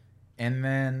 And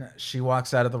then she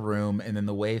walks out of the room, and then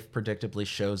the waif predictably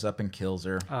shows up and kills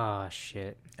her. Oh,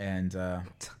 shit. And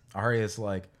Arya's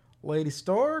like, Lady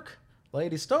Stork?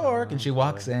 And she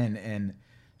walks in, and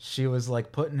she was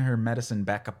like putting her medicine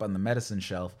back up on the medicine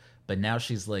shelf, but now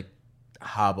she's like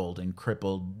hobbled and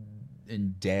crippled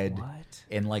and dead What?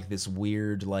 in like this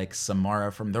weird like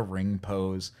Samara from The Ring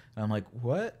pose. And I'm like,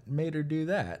 what made her do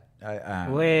that? I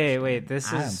don't Wait, understand.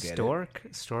 this I is don't get it. Stork?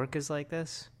 Stork is like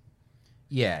this?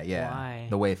 Yeah. Why?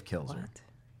 The waif kills her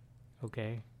What?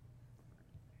 Okay.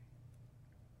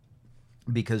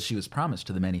 because she was promised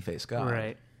to the many-faced god.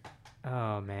 Right.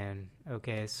 Oh, man.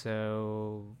 Okay,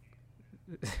 so...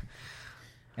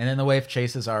 And then the waif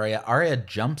chases Arya. Arya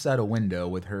jumps out a window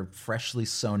with her freshly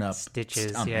sewn up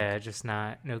Stitches, stomach. yeah, just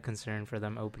no concern for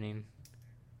them opening.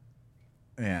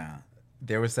 Yeah.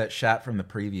 There was that shot from the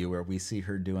preview where we see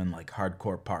her doing like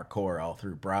hardcore parkour all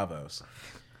through Bravos.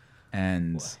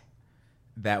 And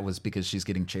that was because she's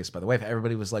getting chased by the waif.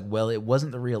 Everybody was like, well, it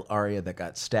wasn't the real Arya that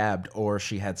got stabbed, or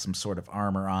she had some sort of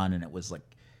armor on and it was like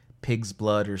pig's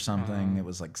blood or something. It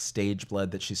was like stage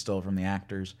blood that she stole from the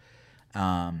actors.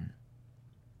 But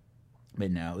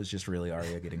no, it was just really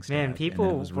Arya getting stabbed. Man,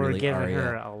 people were really giving Arya.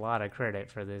 her a lot of credit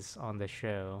for this on the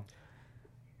show.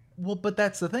 Well, but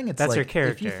that's the thing. It's That's like, her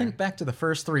character. if you think back to the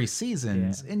first 3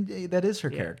 seasons, Yeah. and that is her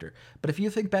character. But if you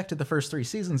think back to the first 3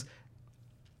 seasons,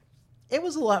 it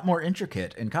was a lot more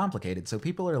intricate and complicated. So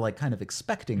people are like kind of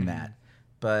expecting that.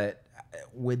 But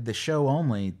with the show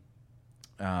only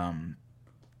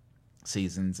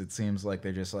seasons, it seems like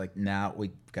they're just like, nah,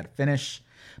 we got to finish.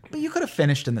 But you could have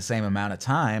finished in the same amount of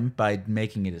time by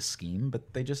making it a scheme,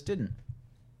 but they just didn't.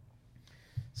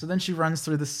 So then she runs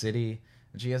through the city,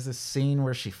 and she has this scene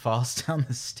where she falls down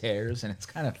the stairs, and it's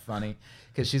kind of funny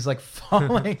because she's like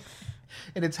falling,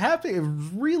 and it's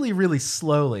happening really, really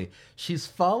slowly. She's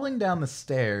falling down the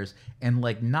stairs and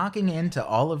like knocking into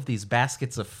all of these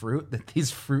baskets of fruit that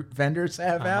these fruit vendors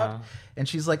have out, and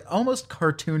she's like almost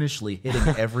cartoonishly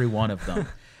hitting every one of them.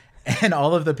 And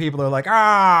all of the people are like,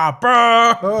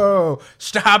 boo!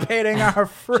 Stop hitting our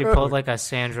fruit. She pulled like a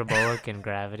Sandra Bullock in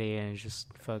Gravity and is just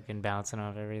fucking bouncing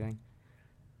off everything.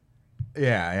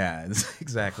 Yeah, it's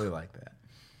exactly like that.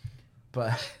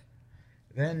 But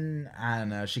then, I don't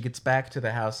know, she gets back to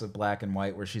the House of Black and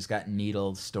White where she's got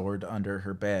needles stored under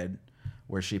her bed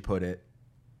where she put it,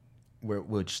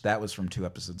 which that was from 2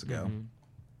 episodes ago. Mm-hmm.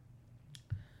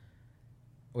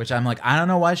 Which I'm like, I don't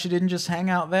know why she didn't just hang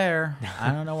out there.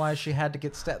 I don't know why she had to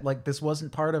get like, this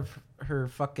wasn't part of her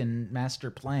fucking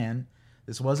master plan.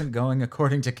 This wasn't going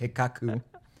according to Keikaku.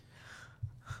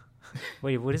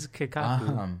 Wait, what is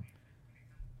Keikaku?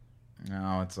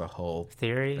 No, it's a whole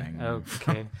Theory? thing.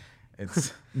 Okay.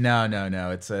 It's no.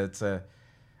 It's a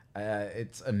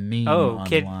meme. Oh,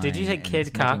 online, did you say and Kid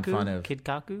it's making Kaku? fun of- Kid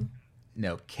Kaku?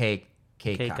 No, Keikaku.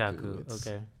 Keikaku. It's,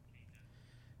 Okay.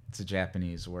 It's a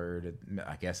Japanese word.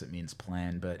 I guess it means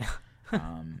plan, but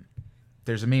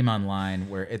there's a meme online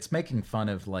where it's making fun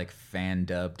of like fan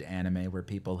dubbed anime where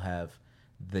people have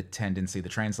the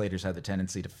translators have the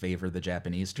tendency to favor the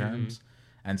Japanese terms.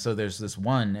 And so there's this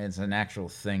one, it's an actual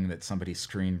thing that somebody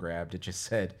screen grabbed. It just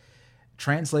said,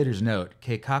 translators note,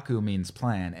 Keikaku means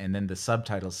plan, and then the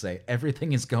subtitles say,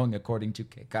 everything is going according to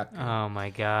Keikaku. Oh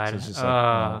my god. So it's just oh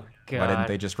like, god. why didn't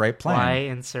they just write plan? Why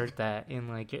insert that in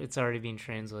like it's already being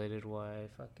translated? Why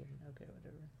fucking okay,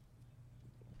 whatever.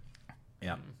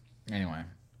 Yeah. Anyway,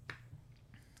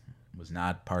 was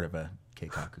not part of a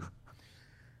Keikaku.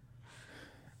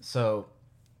 So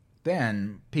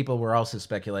then people were also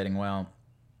speculating, well,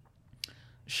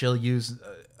 she'll use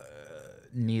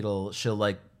needle, she'll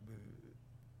like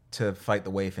to fight the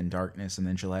waif in darkness, and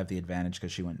then she'll have the advantage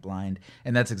because she went blind.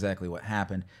 And that's exactly what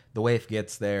happened. The waif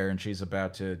gets there and she's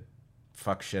about to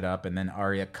fuck shit up, and then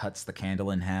Arya cuts the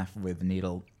candle in half with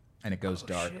needle and it goes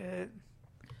dark. Shit.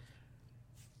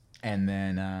 And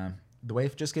then the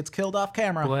waif just gets killed off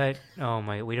camera. What? Oh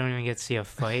my, we don't even get to see a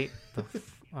fight.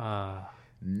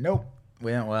 Nope.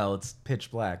 Well, it's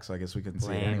pitch black, so I guess we couldn't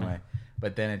see it Lame. anyway.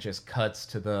 But then it just cuts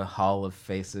to the Hall of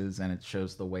Faces, and it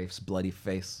shows the waif's bloody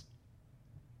face.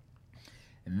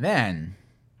 And then,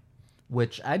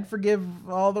 which I'd forgive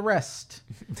all the rest,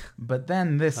 but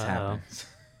then this happens.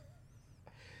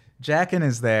 Jaqen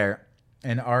is there,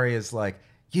 and Arya's like,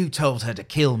 you told her to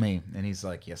kill me. And he's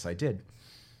like, yes, I did.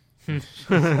 She's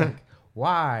like,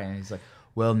 why? And he's like,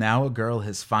 well, now a girl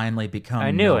has finally become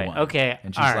I knew no it. one. Okay.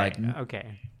 And she's all like, right.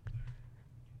 Okay.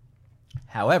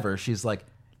 however, she's like,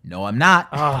 no, I'm not.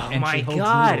 Oh and my she holds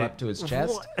god. needle up to his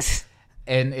chest. What?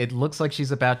 And it looks like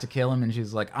she's about to kill him, and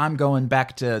she's like, I'm going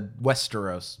back to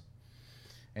Westeros.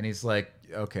 And he's like,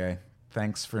 okay,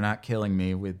 thanks for not killing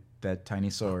me with that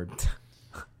tiny sword.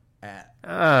 No.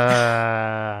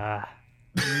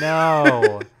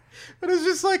 But it's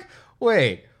just like,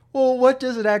 wait, well, what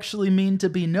does it actually mean to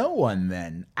be no one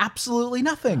then? Absolutely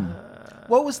nothing.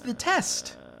 What was the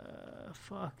test?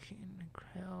 Fucking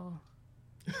hell.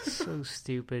 So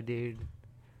stupid, dude.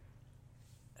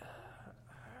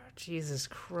 Jesus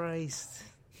Christ.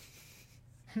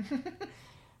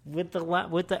 With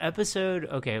the episode,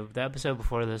 okay, the episode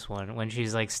before this one, when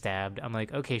she's like stabbed, I'm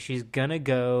like, okay, she's gonna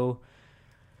go,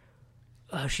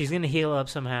 she's gonna heal up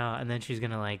somehow, and then she's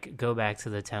gonna like go back to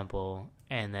the temple,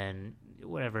 and then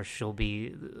whatever, she'll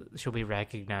be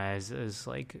recognized as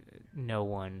like no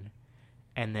one,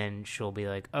 and then she'll be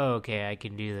like, oh, okay, I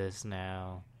can do this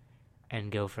now,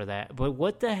 and go for that. But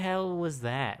what the hell was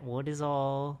that? What is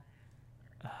all?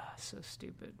 So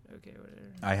stupid. Okay,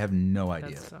 whatever. I have no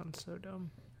idea. That sounds so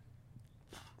dumb.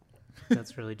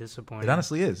 That's really disappointing. It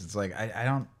honestly is. It's like I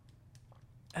don't.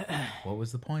 What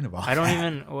was the point of all? I don't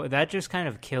even. That just kind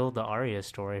of killed the Arya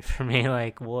story for me.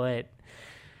 Like what?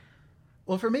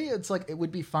 Well, for me, it's like it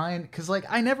would be fine because like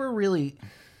I never really.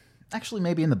 Actually,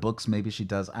 maybe in the books, maybe she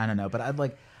does. I don't know, but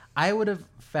I would have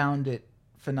found it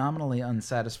phenomenally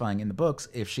unsatisfying in the books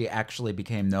if she actually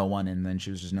became no one and then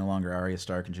she was just no longer Arya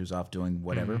Stark and she was off doing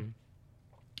whatever. Mm-hmm.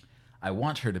 I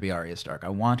want her to be Arya Stark. I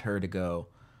want her to go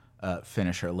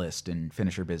finish her list and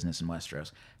finish her business in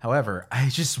Westeros. However, I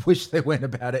just wish they went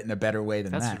about it in a better way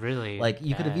than that. That's really like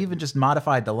you bad. Could have even just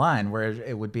modified the line where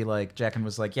it would be like Jaqen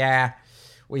was like, "Yeah,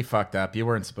 we fucked up. You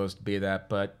weren't supposed to be that,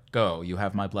 but go. You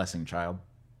have my blessing, child.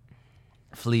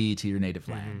 Flee to your native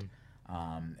land,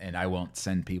 and I won't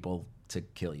send people to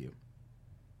kill you."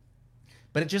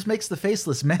 But it just makes the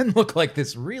Faceless Men look like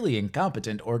this really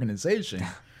incompetent organization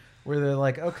where they're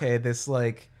like, okay, this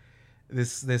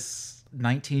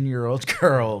 19-year-old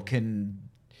girl can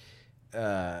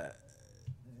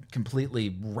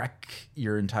completely wreck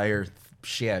your entire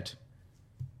shit.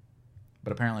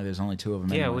 But apparently there's only two of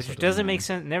them. Yeah, anyway, which so doesn't make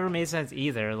sense. Never made sense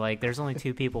either. Like, there's only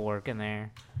two people working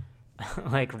there.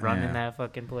 Like, running that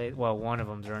fucking place. Well, one of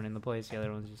them's running the place. The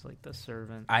other one's just, like, the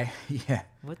servant.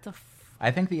 What the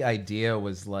I think the idea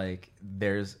was, like,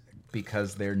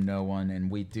 because they're no one,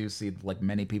 and we do see, like,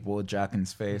 many people with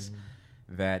Jaqen's face,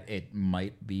 that it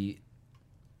might be...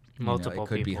 Multiple it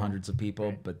could people. Be hundreds of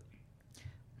people, right.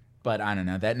 But I don't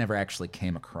know. That never actually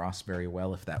came across very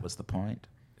well, if that was the point.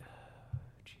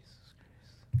 Jesus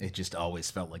Christ. It just always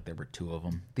felt like there were two of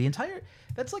them.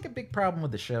 That's, like, a big problem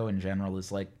with the show in general,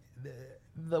 is, like...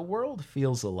 The world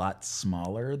feels a lot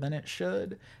smaller than it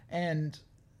should, and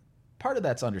part of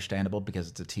that's understandable because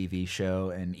it's a TV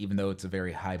show, and even though it's a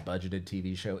very high-budgeted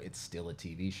TV show, it's still a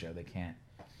TV show. They can't,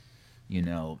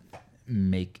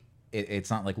 make it. It's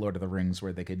not like Lord of the Rings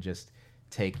where they could just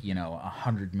take,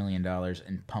 $100 million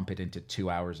and pump it into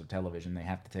 2 hours of television. They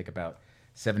have to take about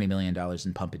 $70 million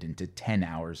and pump it into 10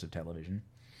 hours of television.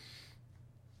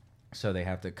 So they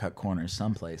have to cut corners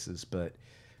some places, but...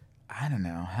 I don't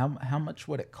know. How much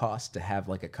would it cost to have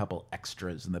like a couple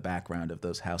extras in the background of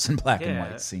those House in Black and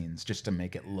White scenes just to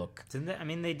make it look?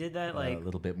 They did that like a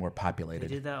little bit more populated.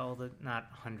 They did that not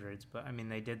hundreds, but I mean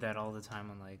they did that all the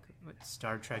time on like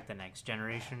Star Trek: The Next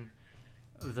Generation.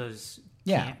 Those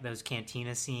those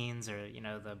cantina scenes or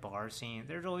the bar scene.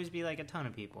 There'd always be like a ton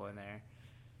of people in there,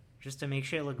 just to make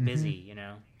sure it looked busy.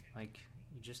 Like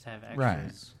you just have extras.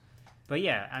 Right. But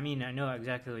yeah, I mean I know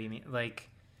exactly what you mean. Like.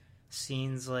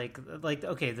 Scenes like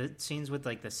okay, the scenes with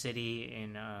like the city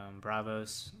in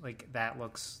Braavos, like that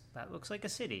looks like a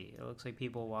city. It looks like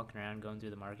people walking around, going through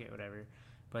the market, whatever.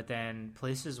 But then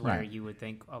places where you would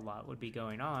think a lot would be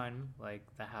going on, like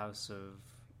the House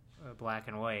of Black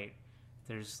and White,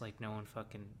 there's like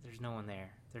there's no one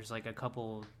there. There's like a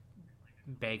couple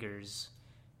beggars,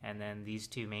 and then these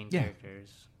two main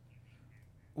characters.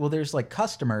 Well, there's like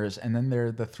customers, and then there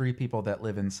are the three people that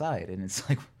live inside, and it's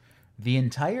like. The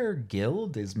entire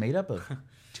guild is made up of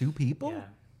two people?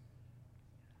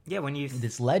 Yeah, when you...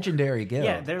 This legendary guild.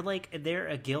 Yeah, they're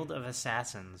a guild of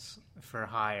assassins for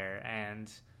hire,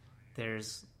 and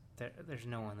there's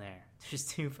no one there. There's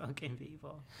two fucking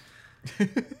people.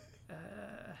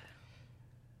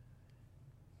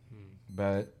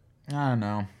 But, I don't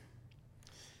know.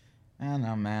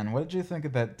 Man. What did you think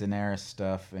of that Daenerys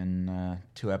stuff in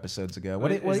 2 episodes ago? What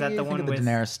do you think of the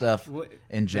Daenerys stuff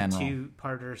in general? The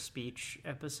two-parter speech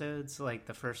episodes, like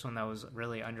the first one that was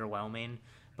really underwhelming,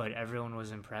 but everyone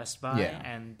was impressed by,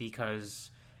 and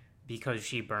because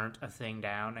she burnt a thing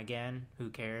down again, who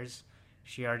cares?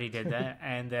 She already did that,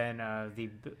 and then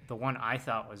the one I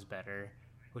thought was better,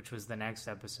 which was the next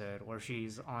episode, where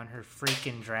she's on her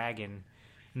freaking dragon.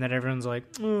 And then everyone's like,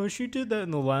 oh, she did that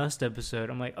in the last episode.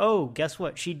 I'm like, oh, guess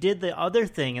what? She did the other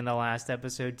thing in the last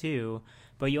episode, too.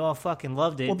 But you all fucking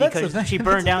loved it because she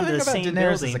burned down the same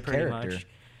Daenerys building, pretty much.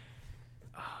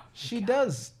 She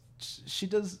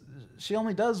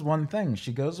only does one thing.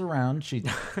 She goes around, she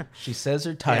says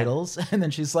her titles, and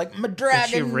then she's like, my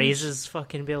dragon! She raises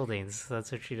fucking buildings. That's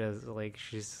what she does. Like,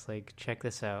 she's like, check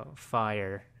this out.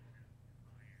 Fire.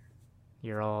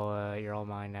 You're all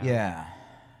mine now. Yeah.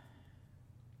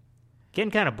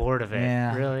 Getting kind of bored of it.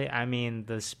 Yeah. Really. I mean,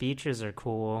 the speeches are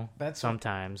cool.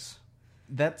 Sometimes.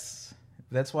 That's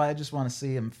why I just want to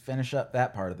see him finish up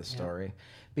that part of the story,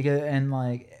 because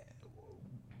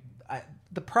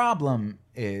the problem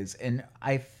is, and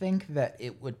I think that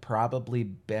it would probably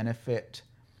benefit,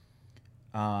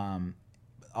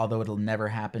 although it'll never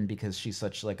happen because she's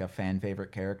such like a fan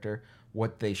favorite character.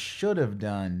 What they should have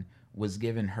done was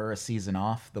given her a season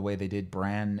off the way they did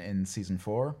Bran in season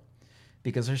 4,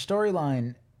 because her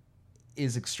storyline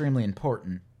is extremely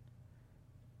important.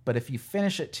 But if you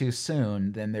finish it too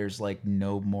soon, then there's like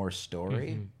no more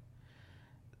story. Mm-hmm.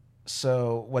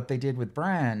 So what they did with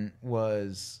Bran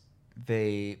was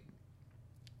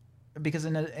because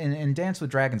in Dance with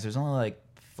Dragons, there's only like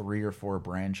 3 or 4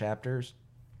 Bran chapters,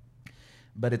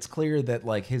 but it's clear that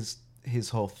like his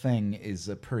whole thing is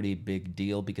a pretty big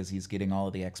deal because he's getting all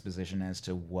of the exposition as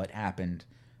to what happened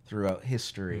throughout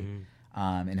history,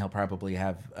 and he'll probably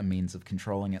have a means of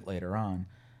controlling it later on.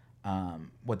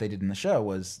 What they did in the show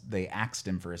was they axed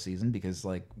him for a season because,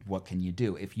 like, what can you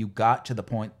do? If you got to the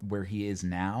point where he is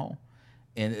now,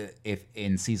 if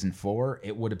in season 4,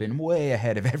 it would have been way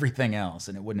ahead of everything else,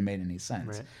 and it wouldn't have made any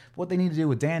sense. Right. What they need to do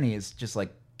with Dany is just,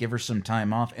 like, give her some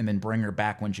time off and then bring her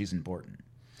back when she's important.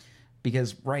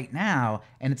 Because right now,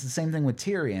 and it's the same thing with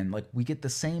Tyrion, like, we get the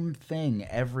same thing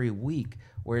every week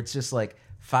where it's just, like,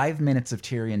 5 minutes of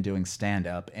Tyrion doing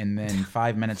stand-up and then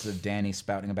 5 minutes of Dany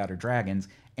spouting about her dragons,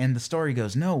 and the story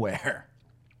goes nowhere.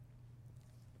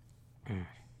 I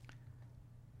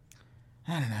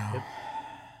don't know. Yep.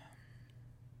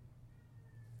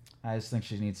 I just think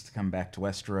she needs to come back to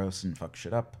Westeros and fuck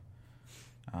shit up.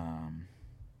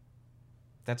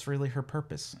 That's really her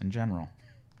purpose in general.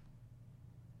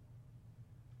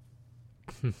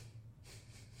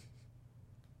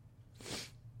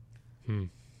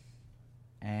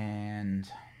 And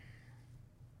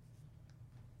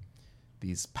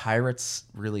these pirates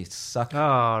really suck.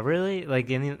 Oh, really? Like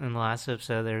in the last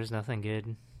episode, there's nothing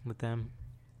good with them?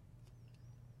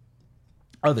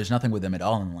 Oh, there's nothing with them at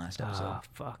all in the last episode. Oh,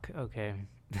 fuck. Okay.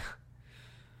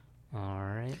 All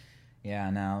right.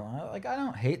 Yeah, no, like, I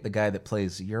don't hate the guy that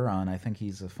plays Euron. I think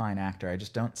he's a fine actor. I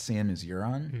just don't see him as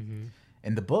Euron. Mm-hmm.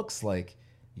 In the books, like,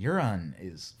 Euron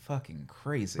is fucking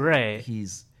crazy. Right.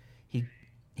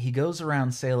 He goes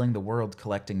around sailing the world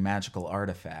collecting magical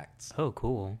artifacts. Oh,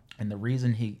 cool. And the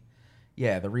reason he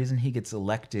gets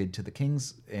elected to the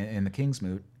King's in the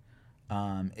Kingsmoot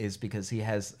is because he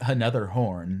has another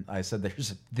horn. I said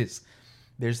there's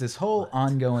this whole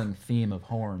ongoing theme of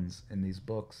horns in these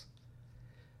books.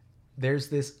 There's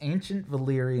this ancient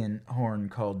Valyrian horn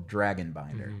called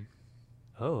Dragonbinder. Mm-hmm.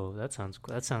 Oh, that sounds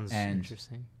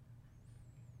interesting.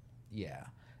 Yeah.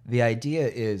 The idea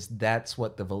is that's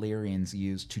what the Valyrians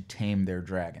use to tame their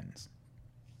dragons.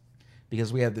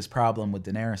 Because we have this problem with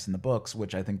Daenerys in the books,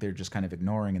 which I think they're just kind of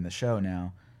ignoring in the show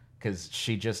now. Because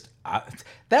she just...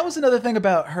 that was another thing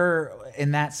about her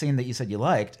in that scene that you said you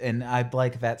liked. And I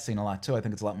like that scene a lot, too. I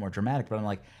think it's a lot more dramatic. But I'm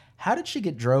like, how did she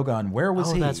get Drogon? Where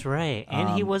was he? Oh, that's right. And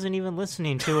he wasn't even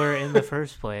listening to her in the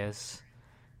first place.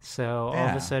 So all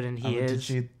of a sudden he is... Did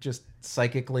she just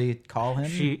psychically call him?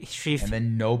 She and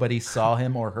then nobody saw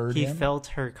him or heard him? He felt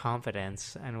her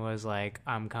confidence and was like,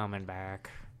 I'm coming back.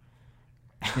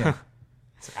 Yeah.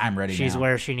 I'm ready She's now.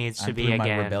 Where she needs to be again.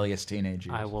 My rebellious teenage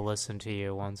years. I will listen to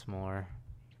you once more.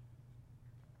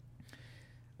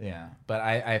 Yeah, but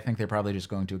I think they're probably just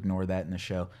going to ignore that in the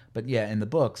show. But yeah, in the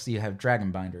books, you have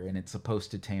Dragonbinder, and it's supposed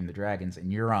to tame the dragons,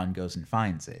 and Euron goes and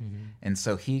finds it. Mm-hmm. And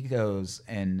so he goes,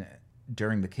 and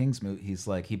during the Kingsmoot, he's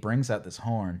like, he brings out this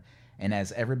horn, and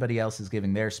as everybody else is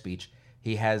giving their speech,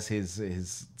 he has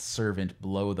his servant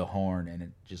blow the horn, and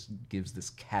it just gives this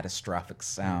catastrophic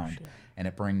sound, and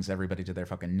it brings everybody to their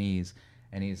fucking knees.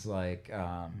 And he's like,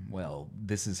 well,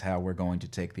 this is how we're going to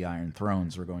take the Iron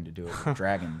Thrones. We're going to do it with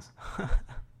dragons.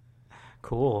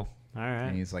 Cool. All right.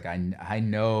 And he's like, I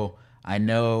know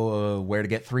where to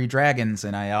get 3 dragons,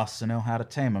 and I also know how to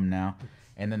tame them now.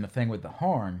 And then the thing with the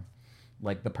horn,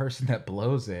 like the person that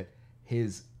blows it,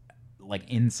 his like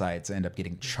insides end up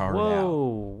getting charred out.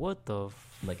 Whoa! What the?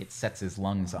 Like it sets his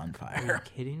lungs on fire. Are you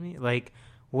kidding me? Like,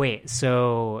 wait.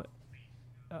 So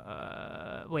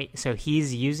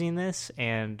he's using this,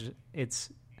 and it's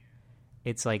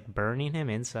like burning him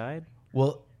inside.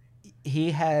 Well,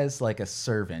 he has like a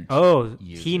servant. Oh,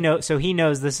 he knows. So he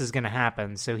knows this is going to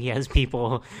happen. So he has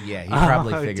people. Yeah, he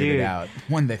probably figured it out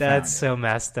when they found it. That's so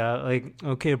messed up. Like,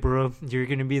 okay, bro, you're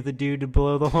going to be the dude to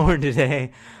blow the horn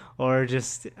today, or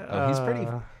just. He's pretty.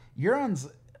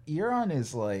 Euron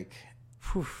is like.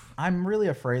 Whew. I'm really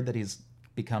afraid that he's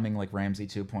becoming like Ramsey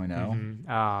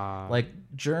 2.0. Like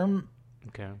Germ.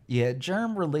 okay. Yeah,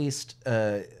 Germ released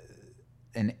an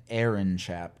Eren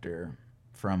chapter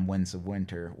from Winds of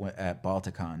Winter at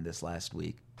Balticon this last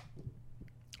week.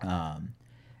 Eren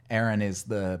is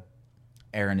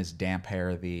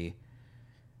Damphair,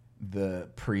 the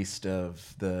priest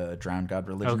of the Drowned God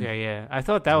religion. Okay, yeah. I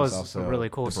thought that was a really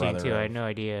cool scene too. Of... I had no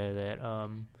idea that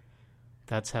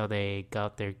that's how they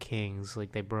got their kings.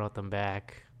 Like they brought them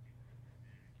back.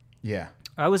 Yeah.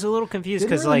 I was a little confused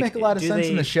because really make a lot of sense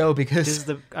in the show because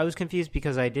I was confused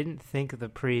because I didn't think the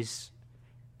priest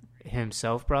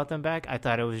himself brought them back. I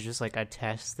thought it was just like a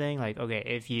test thing. Like, okay,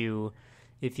 if you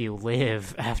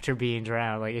live after being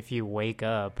drowned, like if you wake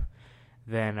up,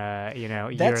 then you're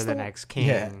the next king.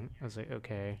 Yeah. I was like,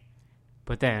 okay,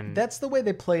 but then that's the way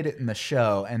they played it in the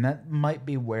show, and that might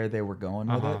be where they were going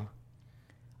with it.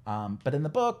 But in the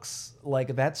books,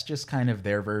 like that's just kind of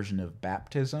their version of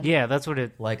baptism. Yeah, that's what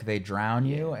it. Like they drown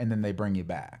you and then they bring you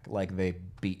back. Like they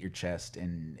beat your chest,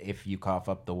 and if you cough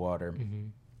up the water,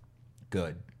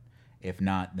 good. If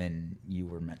not, then you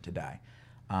were meant to die.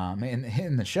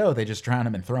 In the show, they just drown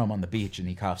him and throw him on the beach, and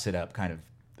he coughs it up kind of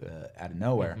out of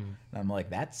nowhere. And I'm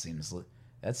like, that seems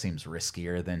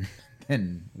riskier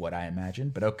than what I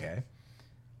imagined, but okay.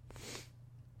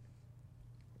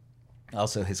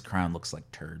 Also, his crown looks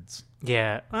like turds.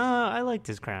 Yeah, I liked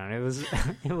his crown. It was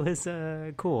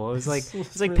cool. It was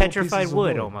like petrified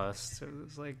wood almost. It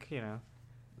was like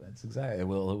That's exactly.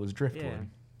 Well, it was driftwood. Yeah.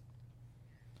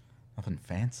 Nothing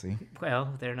fancy.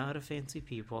 Well, they're not a fancy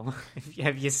people.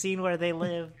 Have you seen where they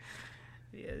live?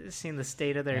 Seen the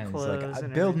state of their clothes?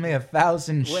 Like, build me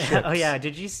 1,000 ships. Oh yeah,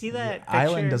 did you see that? The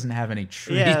island doesn't have any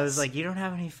trees. Yeah, I was like, you don't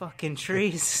have any fucking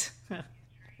trees.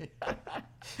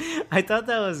 I thought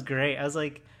that was great. I was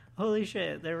like, holy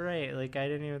shit, they're right. Like, I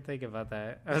didn't even think about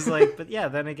that. I was like, but yeah,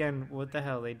 then again, what the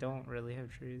hell? They don't really have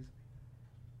trees.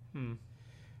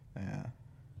 Yeah.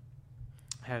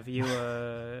 Have you,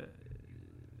 yeah,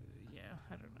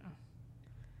 I don't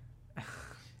know.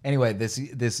 Anyway, this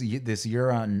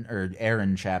Euron or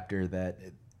Eren chapter that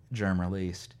Germ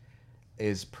released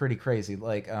is pretty crazy.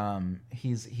 Like,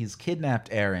 he's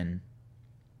kidnapped Eren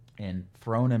and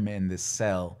thrown him in this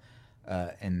cell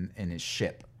in his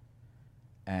ship,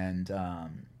 and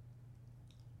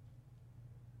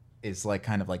is like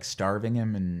kind of like starving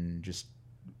him and just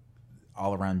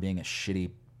all around being a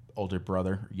shitty older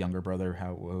brother, younger brother,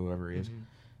 whoever he is.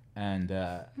 And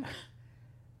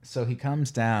so he comes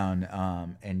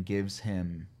down and gives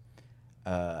him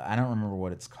I don't remember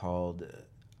what it's called,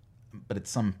 but it's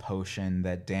some potion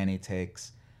that Dany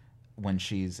takes when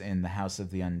she's in the House of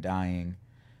the Undying.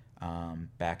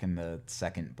 Back in the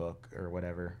second book or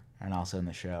whatever, and also in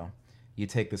the show, you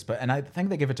take this, and I think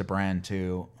they give it to Bran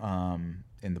too,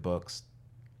 in the books,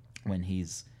 when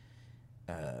he's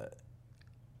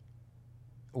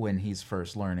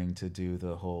first learning to do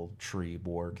the whole tree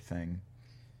warg thing.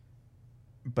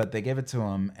 But they give it to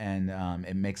him, and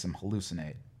it makes him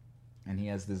hallucinate, and he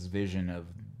has this vision of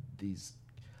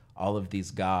all of these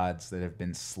gods that have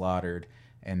been slaughtered.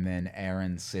 And then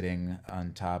Euron sitting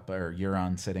on top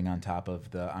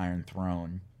of the Iron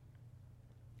Throne,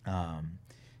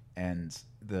 and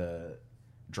the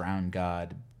Drowned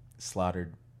God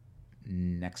slaughtered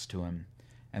next to him.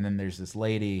 And then there's this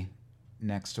lady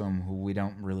next to him who we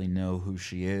don't really know who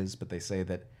she is, but they say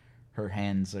that her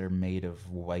hands are made of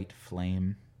white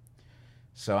flame.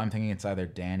 So I'm thinking it's either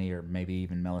Dany or maybe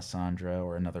even Melisandre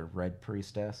or another Red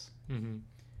Priestess.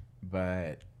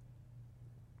 But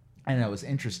I know it was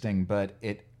interesting, but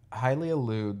it highly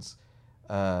alludes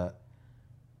that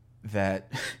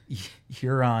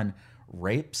Euron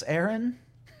rapes Eren,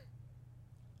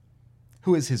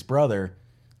 who is his brother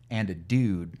and a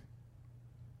dude.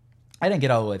 I didn't get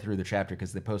all the way through the chapter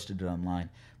because they posted it online,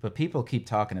 but people keep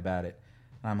talking about it.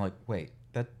 And I'm like, wait,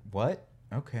 what?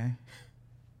 Okay.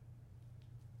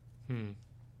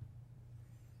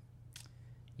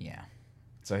 Yeah.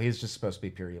 So he's just supposed to be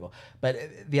pure evil. But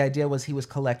the idea was he was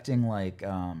collecting, like,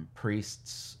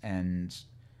 priests, and,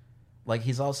 like,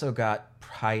 he's also got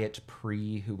Pyat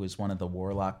Pree, who was one of the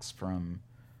warlocks from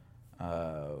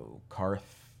Karth,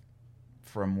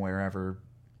 from wherever.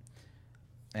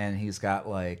 And he's got,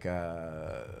 like,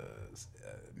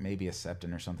 maybe a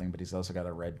Septon or something, but he's also got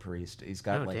a Red Priest. He's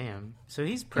got, damn. So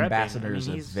he's prepping. Ambassadors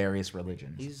of various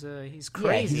religions. He's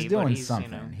crazy. Yeah, he's doing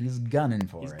something. He's gunning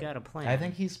for it. He's got a plan. I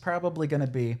think he's probably going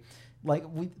to be... Like,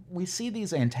 we see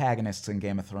these antagonists in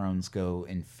Game of Thrones go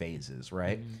in phases,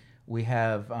 right? We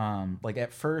have, like,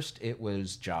 at first it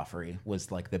was Joffrey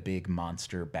was, like, the big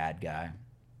monster bad guy.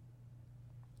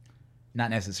 Not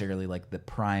necessarily, like, the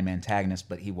prime antagonist,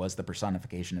 but he was the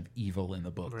personification of evil in the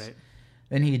books. Right.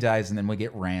 Then he dies, and then we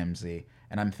get Ramsay.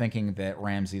 And I'm thinking that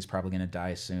Ramsay's probably going to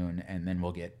die soon, and then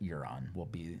we'll get Euron. Will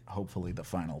be hopefully the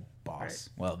final boss.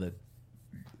 Right. Well,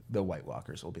 the White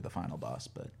Walkers will be the final boss,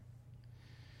 but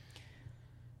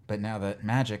now that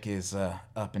magic is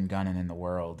up and gunning in the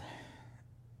world,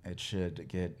 it should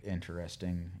get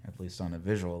interesting, at least on a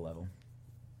visual level.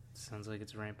 Sounds like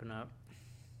it's ramping up.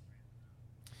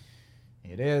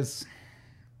 It is.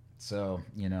 So,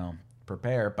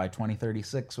 prepare by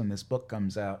 2036 when this book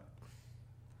comes out.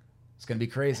 It's going to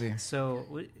be crazy. So,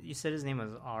 you said his name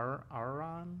was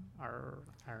Aaron?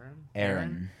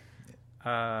 Aaron.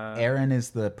 Aaron is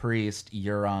the priest.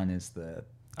 Euron is the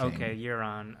king. Okay,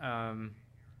 Euron.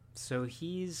 So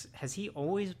has he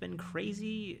always been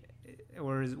crazy?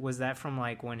 Or was that from,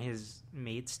 like, when his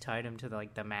mates tied him to,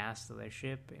 like, the mast of the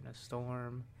ship in a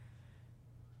storm?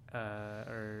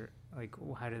 Or, like,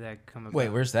 how did that come about? Wait,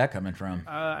 where's that coming from?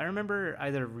 I remember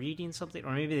either reading something,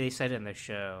 or maybe they said it in the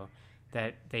show,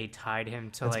 that they tied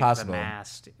him to, That's like, possible. the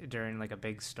mast during, like, a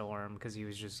big storm because he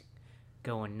was just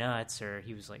going nuts, or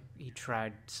he was, like, he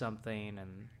tried something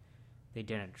and they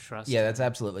didn't trust him. Yeah, that's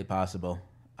absolutely possible.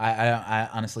 I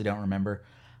honestly don't remember.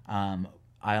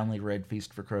 I only read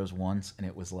Feast for Crows once, and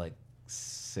it was like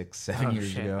 6-7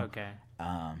 years ago. Okay.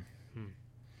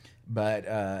 But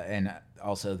and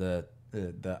also the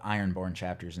Ironborn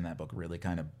chapters in that book really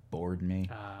kind of bored me.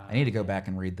 I need to go back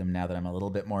and read them now that I'm a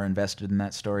little bit more invested in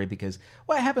that story, because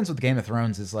what happens with Game of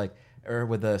Thrones is or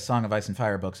with the Song of Ice and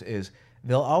Fire books, is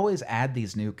they'll always add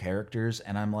these new characters,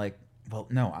 and I'm like, well,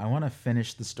 no, I want to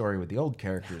finish the story with the old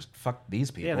characters. Fuck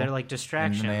these people. Yeah, they're like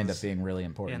distractions. And they end up being really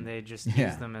important. And they just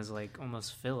use them as, like,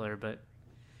 almost filler, but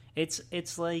it's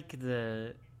like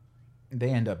the... They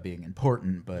end up being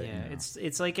important, but... Yeah,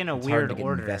 it's like in a weird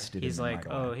order. He's like,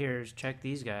 check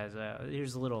these guys out.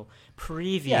 Here's a little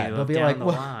preview of down the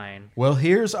line. Well,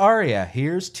 here's Arya,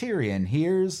 here's Tyrion,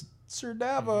 here's Sir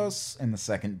Davos in the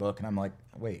second book, and I'm like,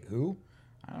 wait, who?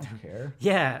 I don't care.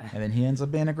 Yeah. And then he ends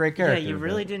up being a great character. Yeah, you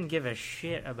really didn't give a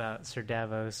shit about Sir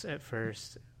Davos at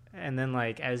first. And then,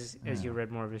 like, as you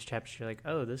read more of his chapters, you're like,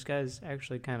 oh, this guy's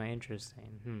actually kind of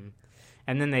interesting.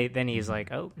 And then he's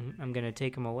like, oh, I'm going to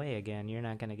take him away again. You're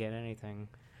not going to get anything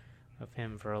of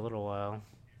him for a little while.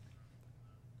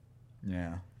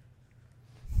 Yeah.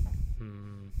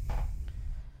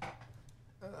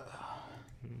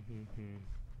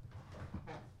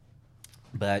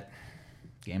 But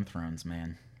Game of Thrones,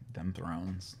 man. Them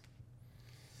thrones.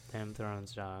 Them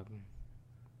thrones, dog.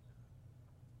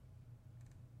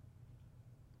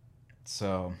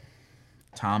 So,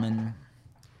 Tommen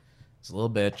is a little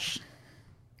bitch.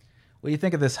 What do you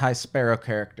think of this High Sparrow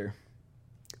character?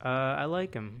 I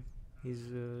like him.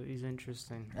 He's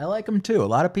interesting. I like him too. A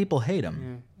lot of people hate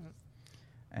him. Yeah.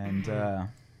 And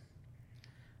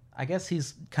I guess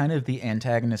he's kind of the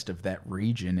antagonist of that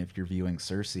region if you're viewing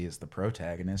Cersei as the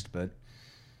protagonist, but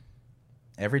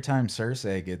every time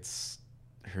Cersei gets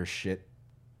her shit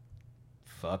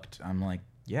fucked, I'm like,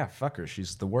 yeah, fuck her.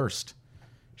 She's the worst.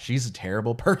 She's a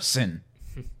terrible person.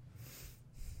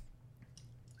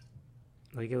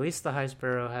 Like, at least the High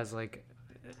Sparrow has, like,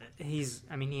 he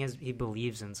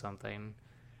believes in something,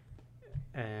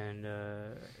 and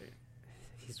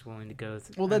he's willing to go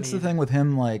through. Well, that's the thing with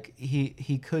him. Like,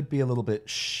 he could be a little bit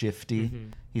shifty.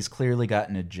 Mm-hmm. He's clearly got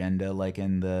an agenda. Like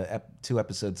in the 2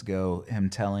 episodes ago, him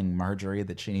telling Marjorie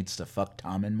that she needs to fuck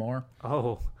Tommen more.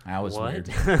 Oh, that was what?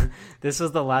 weird. This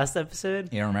was the last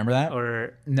episode. You don't remember that?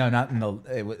 Or no, not in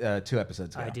the 2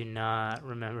 episodes ago. I do not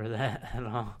remember that at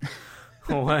all.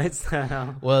 What's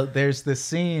that? Well, there's the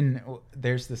scene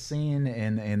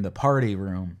in the party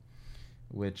room,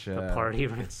 which the party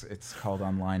room. It's called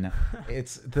online now.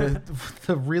 It's the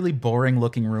really boring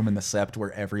looking room in the Sept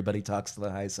where everybody talks to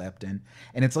the High Septon,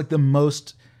 and it's like the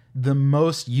most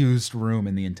used room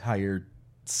in the entire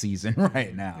season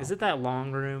right now. Is it that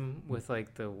long room with,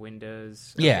 like, the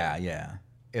windows? Yeah.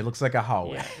 It looks like a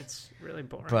hallway. Yeah, it's really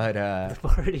boring. But the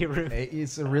party room.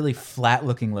 It's a really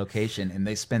flat-looking location, and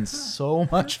they spend so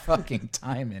much fucking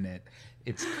time in it.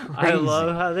 It's crazy. I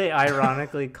love how they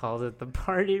ironically called it the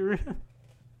party room.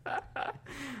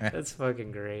 That's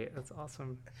fucking great. That's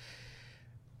awesome.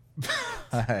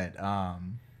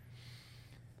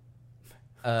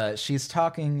 But she's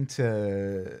talking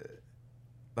to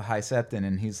the High Septon,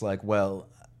 and he's like, well,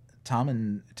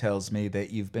 Tommen tells me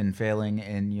that you've been failing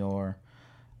in your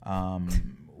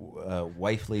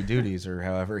wifely duties, or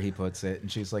however he puts it.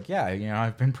 And she's like, yeah,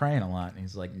 I've been praying a lot. And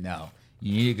he's like, no,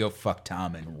 you need to go fuck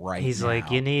Tommen right He's now.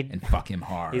 like, you need... And fuck him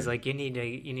hard. He's like, you need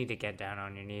to get down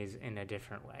on your knees in a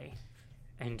different way.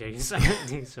 And do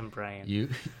some praying. You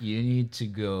need to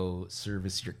go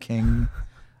service your king.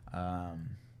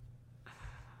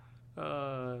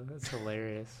 That's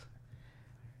hilarious.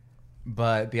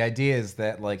 But the idea is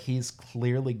that like he's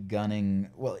clearly gunning.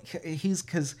 Well, he's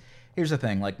because here's the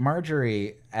thing: like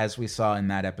Marjorie, as we saw in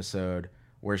that episode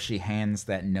where she hands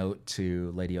that note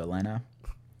to Lady Olenna,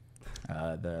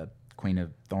 the Queen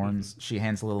of Thorns, she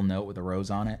hands a little note with a rose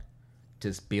on it.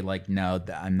 Just be like, no,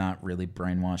 I'm not really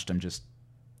brainwashed. I'm just,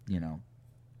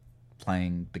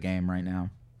 playing the game right now.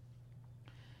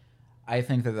 I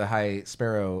think that the High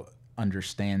Sparrow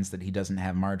understands that he doesn't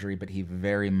have Marjorie, but he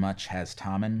very much has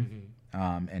Tommen.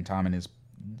 And Tommen is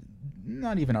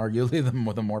not even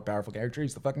arguably the more powerful character.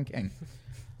 He's the fucking king.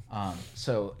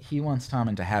 So he wants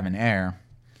Tommen to have an heir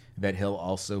that he'll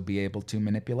also be able to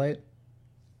manipulate.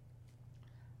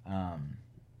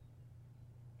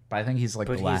 But I think he's like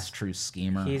the last true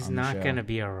schemer. He's not going to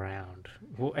be around.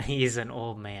 He's an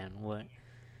old man. What?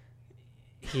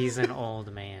 He's an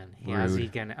old man. How's he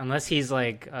gonna? Unless he's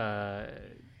like.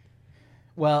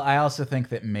 Well, I also think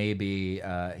that maybe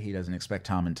he doesn't expect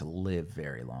Tommen to live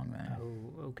very long. Then.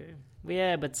 Oh, okay.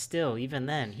 Yeah, but still, even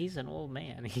then, he's an old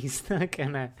man. He's not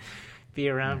gonna be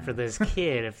around for this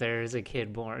kid if there is a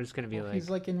kid born. It's gonna be like he's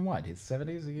like in what, his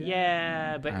 70s again?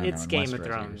 Yeah, but it's Game of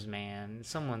Thrones, man.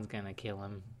 Someone's gonna kill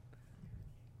him.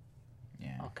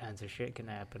 Yeah, all kinds of shit can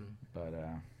happen. But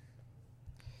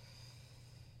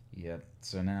yeah.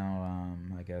 So now,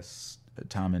 I guess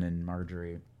Tommen and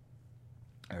Marjorie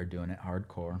are doing it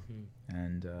hardcore,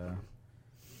 and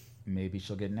maybe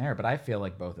she'll get an heir. But I feel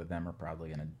like both of them are probably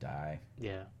gonna die.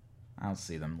 Yeah, I don't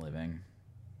see them living.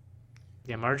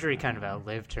 Yeah, Marjorie kind of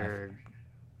outlived her.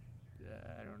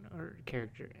 I don't know, her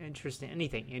character.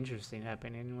 Anything interesting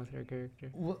happening with her character?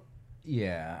 Well,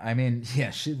 yeah. I mean,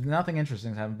 yeah. Nothing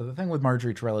interesting has happened. But the thing with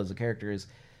Marjorie Tyrell as a character is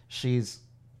she's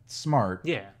smart.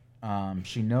 Yeah.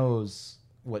 She knows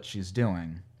what she's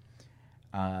doing.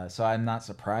 So I'm not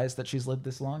surprised that she's lived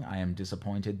this long. I am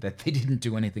disappointed that they didn't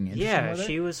do anything interesting with her. Yeah,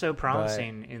 she was so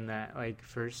promising in that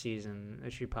first season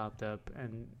that she popped up,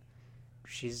 and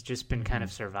she's just been kind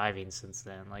of surviving since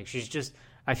then. Like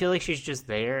I feel like she's just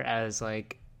there as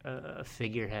like a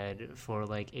figurehead for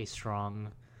like a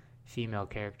strong female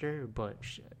character, but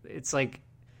it's like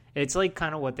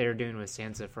kind of what they were doing with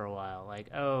Sansa for a while.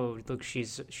 Like, oh, look,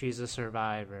 she's a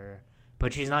survivor,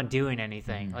 but she's not doing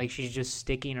anything. Like, she's just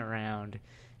sticking around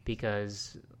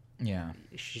because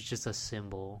she's just a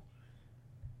symbol.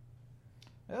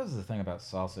 That was the thing about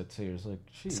Salsa too. It's like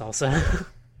Salsa.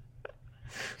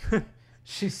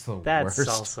 She's the that worst.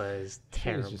 Salsa is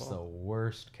terrible. She's just the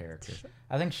worst character.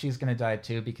 I think she's gonna die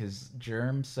too because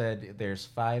Germ said there's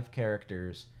 5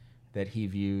 characters that he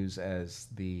views as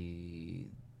the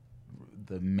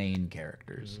main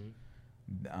characters.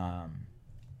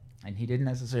 And he didn't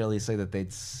necessarily say that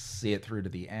they'd see it through to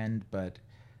the end, but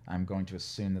I'm going to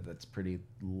assume that that's pretty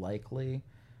likely.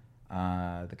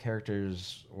 The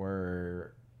characters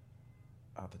were,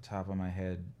 off the top of my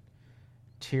head,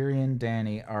 Tyrion,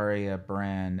 Dany, Arya,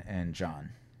 Bran, and Jon.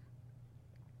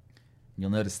 You'll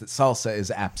notice that Salsa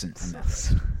is absent from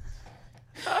this.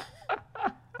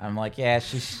 I'm like, yeah,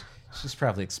 she's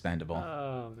probably expendable.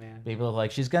 Oh, man. People are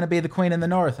like, she's going to be the queen in the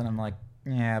north. And I'm like,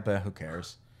 yeah, but who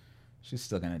cares? She's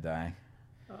still going to die.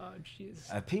 Oh,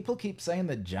 jeez. People keep saying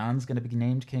that Jon's going to be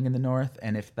named king in the north.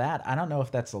 And I don't know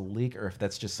if that's a leak or if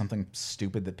that's just something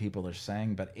stupid that people are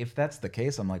saying. But if that's the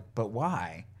case, I'm like, but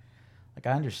why? Like,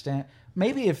 I understand.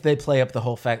 Maybe if they play up the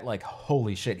whole fact, like,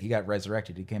 holy shit, he got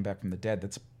resurrected. He came back from the dead.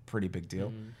 That's a pretty big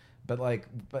deal. But, like,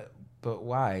 but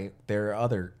why? There are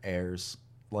other heirs.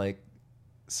 Like,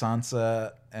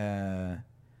 Sansa,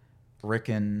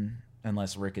 Rickon,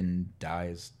 unless Rickon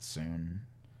dies soon.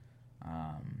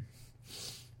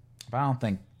 But I don't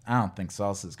think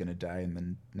Salsa's gonna die in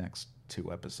the next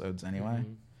 2 episodes anyway.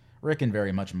 Rickon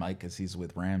very much might because he's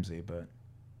with Ramsay, but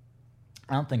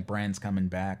I don't think Bran's coming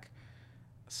back.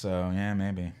 So yeah,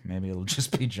 maybe it'll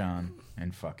just be Jon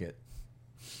and fuck it.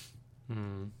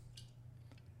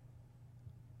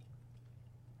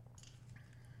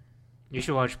 You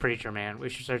should watch Preacher, man. We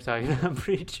should start talking about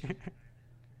Preacher.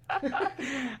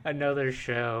 Another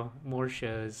show. More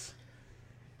shows.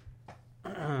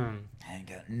 I ain't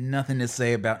got nothing to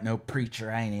say about no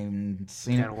Preacher. I ain't even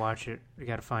seen it. You gotta watch it. You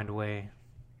gotta find a way.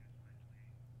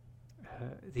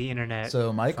 The internet.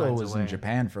 So Michael was in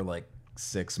Japan for like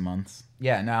 6 months.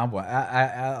 Yeah, no,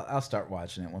 I'll start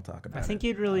watching it. We'll talk about it. I think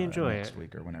you'd really enjoy next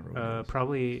week or whenever.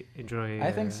 Probably enjoy.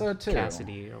 I think so too.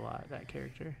 Cassidy a lot. That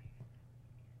character.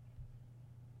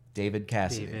 David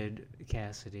Cassidy. David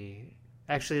Cassidy.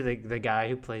 Actually, the guy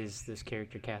who plays this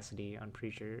character Cassidy on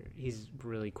Preacher, he's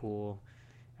really cool.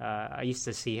 I used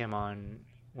to see him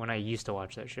when I used to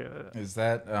watch that show. Is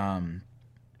that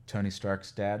Tony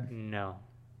Stark's dad? No.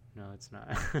 No, it's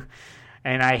not.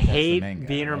 And I That's the hate main guy,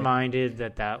 being right? reminded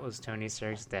that was Tony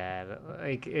Stark's dad.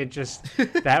 Like, it just,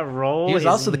 that role He was is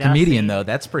also the nothing. comedian, though.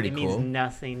 That's pretty It cool. means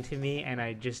nothing to me, and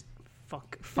I just,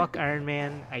 fuck Iron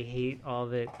Man. I hate all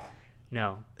of it.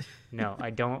 No, I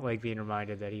don't like being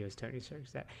reminded that he was Tony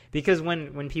Stark's dad. Because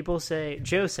when people say,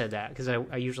 Joe said that, because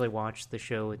I usually watch the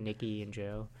show with Nikki and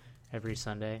Joe every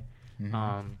Sunday.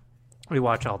 Mm-hmm. We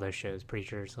watch all those shows,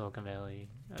 Preacher, Silicon Valley,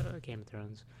 Game of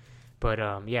Thrones. But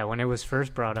yeah, when it was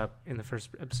first brought up in the first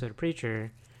episode of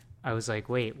Preacher, I was like,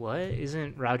 wait, what?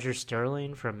 Isn't Roger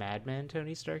Sterling from Mad Men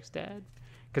Tony Stark's dad?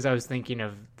 Because I was thinking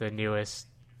of the newest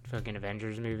fucking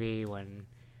Avengers movie when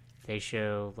they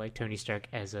show like Tony Stark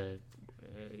as a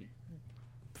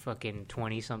fucking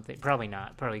 20-something, probably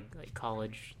not, probably like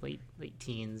college, late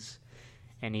teens,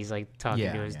 and he's like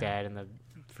talking to his dad in the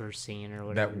first scene or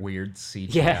whatever. That weird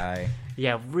CGI.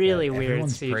 Yeah, really that weird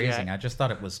everyone's CGI. praising. I just thought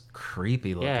it was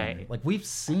creepy looking. Yeah. Like, we've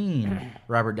seen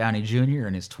Robert Downey Jr.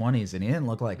 in his 20s, and he didn't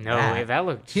look like that. That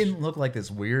looked He didn't look like this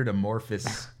weird,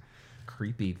 amorphous,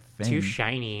 creepy thing. too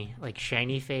shiny, like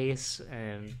shiny face,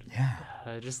 and Yeah.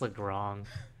 it just looked wrong.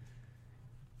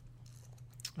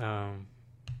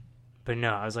 But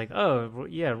no, I was like, oh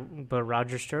yeah, but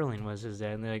Roger Sterling was his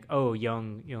dad, and they're like, oh,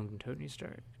 young Tony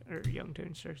Stark or young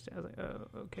Tony Stark's dad. I was like, oh,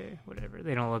 okay, whatever.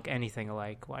 They don't look anything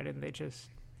alike. Why didn't they just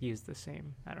use the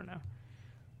same? I don't know.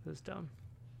 It was dumb.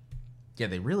 Yeah,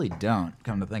 they really don't,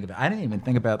 come to think of it. I didn't even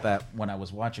think about that when I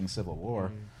was watching Civil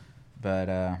War. But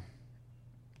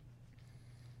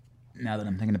now that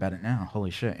I'm thinking about it now, holy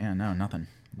shit, yeah, no, nothing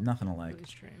alike. Really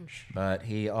strange. But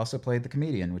he also played the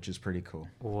comedian, which is pretty cool.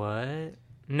 What?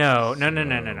 No, not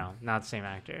the same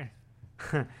actor.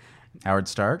 Howard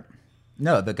Stark?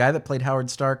 No, the guy that played Howard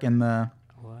Stark in the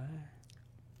What?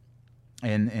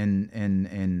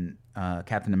 in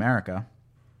Captain America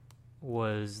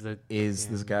Was is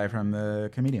this guy from the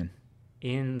comedian.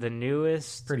 in the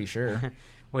newest? Pretty sure.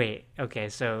 Wait, okay,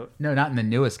 so No, not in the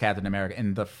newest Captain America,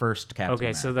 in the first Captain okay,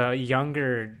 America. so the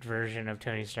younger version of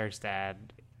Tony Stark's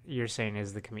dad, you're saying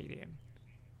is the comedian?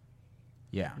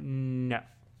 Yeah. No,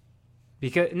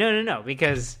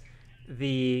 because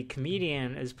the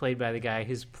comedian is played by the guy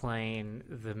who's playing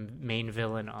the main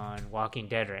villain on Walking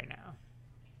Dead right now.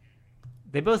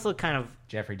 They both look kind of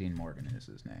Jeffrey Dean Morgan is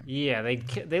his name. yeah.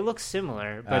 They look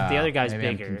similar, but the other guy's maybe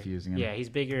I'm bigger. confusing him. Yeah, he's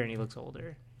bigger and he looks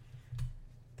older.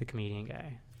 The comedian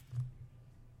guy.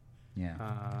 Yeah.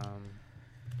 Um,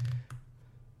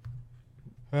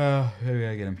 Maybe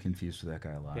I get him confused with that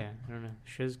guy a lot. yeah, I don't know.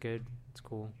 Show's good. It's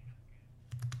cool.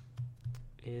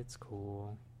 It's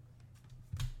cool.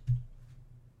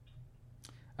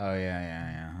 Oh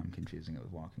yeah. I'm confusing it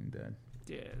with Walking Dead.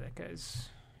 Yeah, that guy's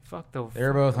fuck the.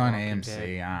 They're both on Walking AMC.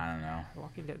 Dead. I don't know.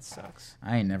 Walking Dead sucks.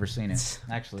 I ain't never seen it.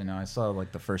 Actually, no. I saw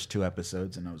like the first 2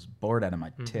 episodes and I was bored out of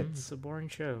my It's tits. a boring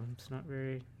show. It's not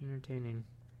very entertaining.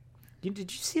 Did you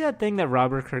see that thing that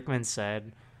Robert Kirkman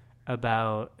said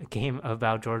about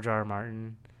George R. R.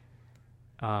 Martin?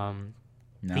 No.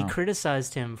 He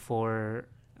criticized him for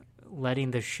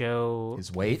letting the show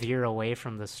His weight? veer away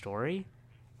from the story,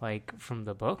 like from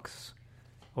the books,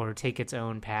 or take its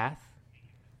own path.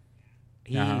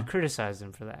 He criticized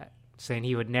him for that, saying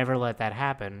he would never let that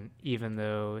happen, even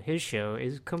though his show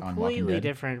is completely Dead?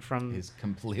 different from. Is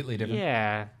completely different.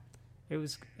 Yeah, it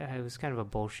was kind of a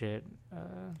bullshit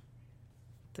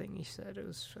thing he said. It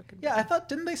was fucking. Yeah, I thought,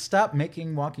 didn't they stop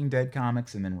making Walking Dead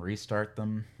comics and then restart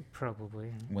them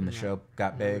Probably when the show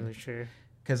got Not big? really sure.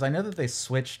 Because I know that they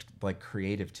switched like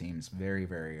creative teams very,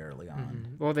 very early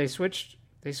on. Well, they switched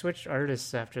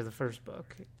artists after the first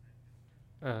book.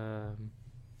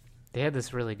 They had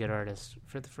this really good artist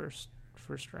for the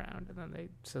first round, and then they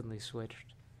suddenly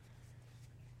switched.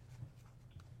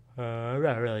 I'm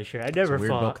not really sure. I never a weird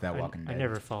followed book, that Walking I Dead.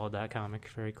 never followed that comic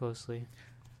very closely.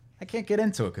 I can't get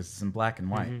into it because it's in black and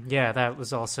white. Yeah, that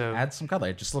was also Add some color.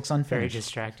 It just looks very unfinished.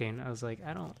 distracting. I was like,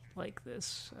 I don't like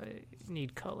this. I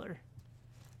need color.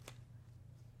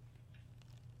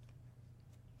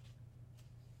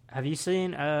 Have you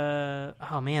seen?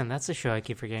 Oh man, that's a show I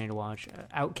keep forgetting to watch.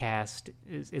 Outcast.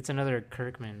 It's another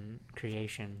Kirkman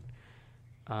creation.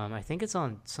 I think it's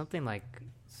on something like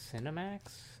Cinemax.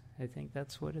 I think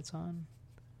that's what it's on.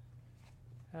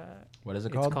 What is it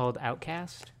It's called? called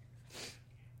Outcast.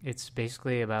 It's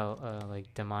basically about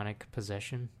like demonic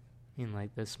possession in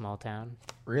like this small town.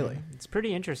 Really? It's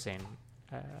pretty interesting.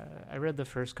 I read the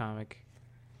first comic,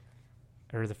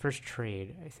 or the first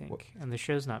trade, I think, and the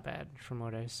show's not bad from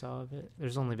what I saw of it.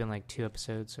 There's only been like 2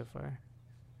 episodes so far.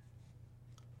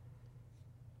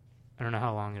 I don't know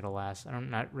how long it'll last. I'm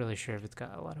not really sure if it's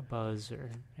got a lot of buzz or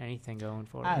anything going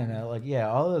for it. I don't know. Like, yeah,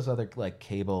 all those other like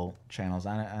cable channels.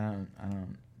 I don't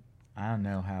I don't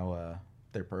know how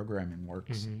their programming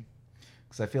works. Mhm.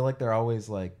 Because I feel like they're always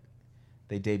like,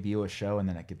 they debut a show and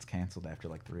then it gets canceled after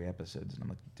like 3 episodes. And I'm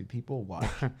like, do people watch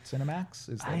Cinemax?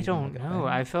 Is that I even, don't like, a know. thing?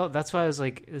 I felt that's why I was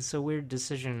like, it's a weird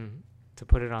decision to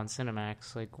put it on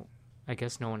Cinemax. Like, I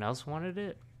guess no one else wanted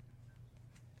it.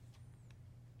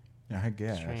 I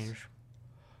guess. Strange.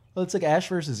 Well, it's like Ash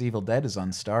versus Evil Dead is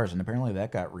on Stars, and apparently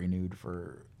that got renewed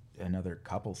for another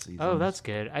couple seasons. Oh, that's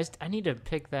good. I need to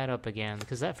pick that up again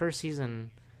because that first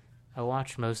season, I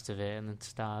watched most of it and then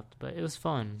stopped, but it was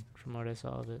fun from what I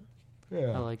saw of it.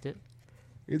 yeah. I liked it.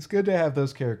 It's good to have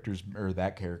those characters or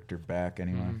that character back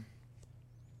anyway.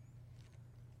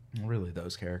 Mhm. Really,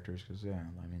 those characters, because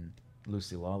I mean,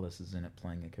 Lucy Lawless is in it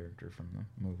playing a character from the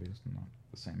movies, not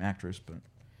the same actress, but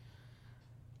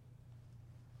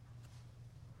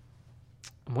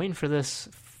I'm waiting for this.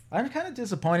 I'm kind of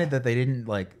disappointed that they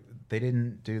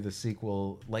didn't do the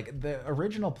sequel. Like the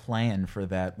original plan for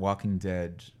that Walking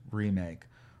Dead remake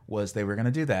was they were going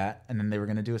to do that, and then they were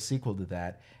going to do a sequel to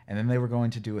that, and then they were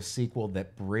going to do a sequel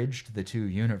that bridged the 2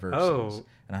 universes. Oh.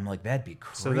 And I'm like, that'd be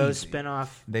crazy. So those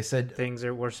spin-off They said, things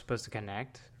were supposed to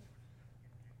connect?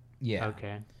 yeah.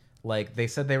 Okay. Like they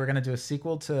said they were going to do a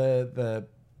sequel to the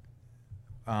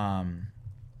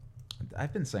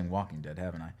I've been saying Walking Dead,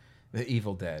 haven't I? The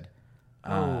Evil Dead.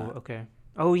 Okay.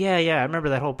 Oh, yeah. I remember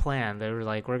that whole plan. They were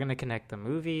like, we're going to connect the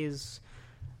movies.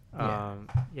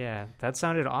 Yeah, that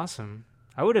sounded awesome.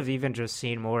 I would have even just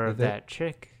seen more of that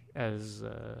chick as...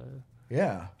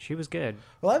 yeah. She was good.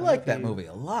 Well, I like that movie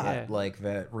a lot. Yeah. Like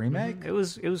that remake. It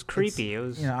was creepy. It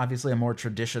was obviously a more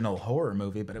traditional horror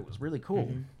movie, but it was really cool.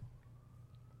 Mm-hmm.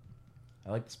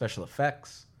 I liked the special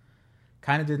effects.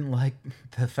 Kind of didn't like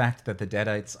the fact that the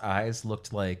Deadites' eyes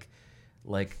looked like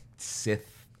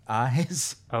Sith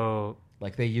eyes. Oh,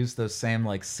 Like they used those same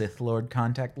like Sith Lord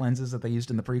contact lenses that they used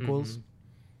in the prequels.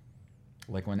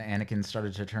 Like when Anakin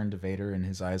started to turn to Vader and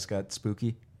his eyes got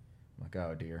spooky. I'm like,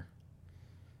 oh dear.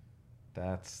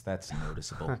 That's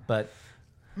noticeable. But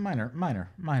minor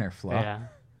flaw. yeah.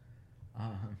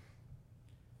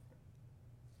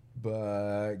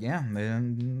 But yeah, they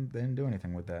didn't do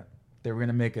anything with that. They were going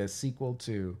to make a sequel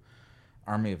to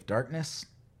Army of Darkness,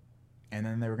 and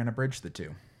then they were going to bridge the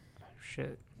 2.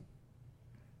 Shit.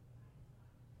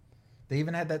 They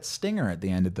even had that stinger at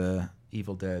the end of the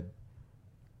Evil Dead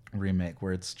remake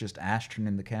where it's just Ash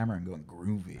turning the camera and going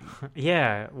groovy.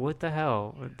 Yeah, what the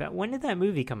hell? When did that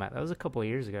movie come out? That was a couple of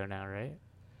years ago now, right?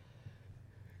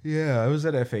 Yeah, I was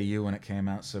at FAU when it came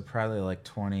out, so probably like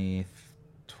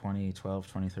 2012,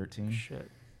 2013. Shit.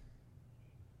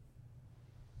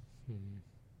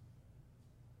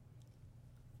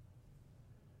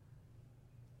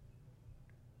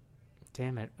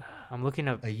 Damn it. I'm looking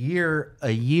up. A year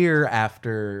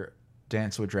after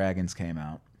Dance with Dragons came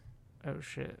out. Oh,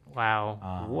 shit.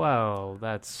 Wow. Whoa,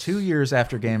 that's... 2 years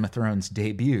after Game of Thrones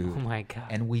debuted. Oh, my God.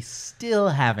 And we still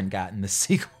haven't gotten the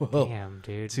sequel Damn,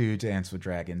 dude. to Dance with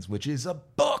Dragons, which is a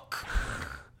book.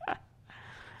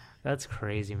 That's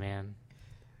crazy, man.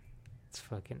 It's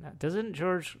fucking... Doesn't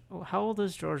George... How old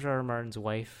is George R. R. Martin's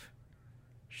wife?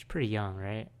 She's pretty young,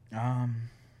 right?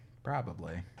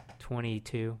 Probably.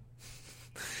 22.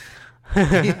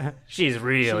 She's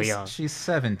real young. She's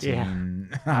 17.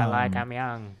 Yeah. I like I'm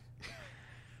young.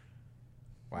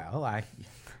 Well,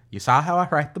 you saw how I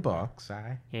write the books.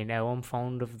 I'm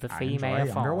fond of the I female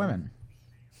enjoy younger form. women.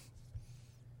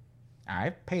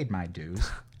 I've paid my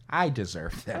dues. I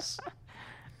deserve this.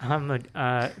 I'm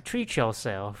a treat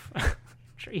yourself.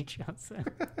 Treat yourself.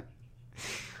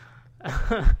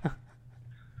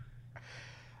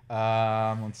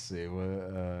 Let's see.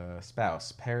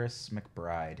 Spouse Paris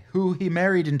McBride, who he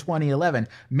married in 2011.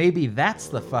 Maybe that's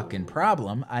the fucking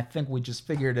problem. I think we just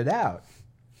figured it out.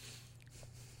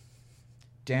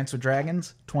 Dance with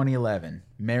Dragons, 2011.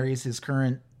 Marries his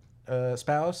current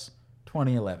spouse,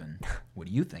 2011. What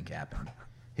do you think happened?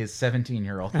 His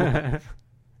 17-year-old wife.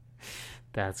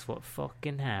 That's what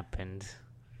fucking happened.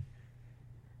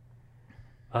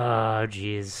 Oh,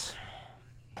 jeez.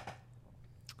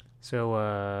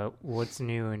 So, what's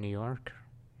new in New York?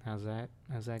 How's that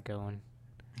going?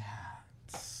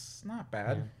 It's not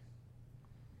bad. Yeah.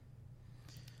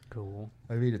 Cool.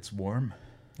 I mean, it's warm.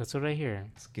 That's what I hear.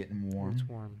 It's getting warm. It's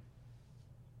warm.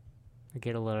 I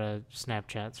get a lot of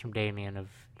Snapchats from Damien of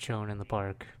chilling in the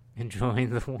park, enjoying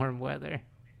the warm weather.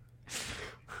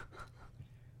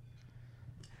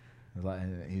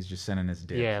 He's just sending his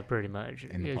dick. Yeah, pretty much.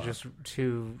 In the It's park. just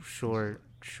 2 short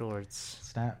shorts.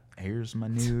 Snap. Here's my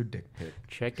new dick pic.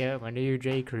 Check out my new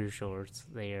J. Crew shorts.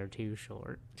 They are too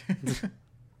short.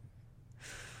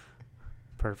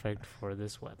 Perfect for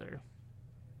this weather.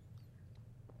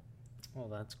 Well,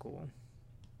 that's cool.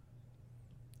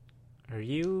 Are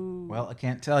you? Well, I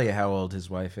can't tell you how old his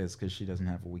wife is because she doesn't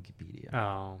have a Wikipedia.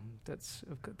 Oh,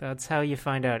 that's how you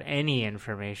find out any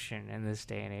information in this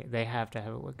day and age. They have to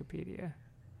have a Wikipedia.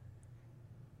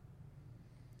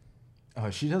 Oh,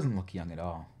 she doesn't look young at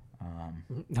all.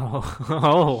 No.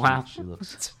 Oh, wow. She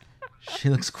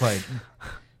looks quite.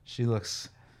 She looks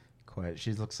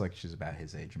like she's about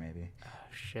his age, maybe. Oh,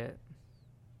 shit.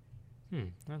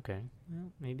 Okay.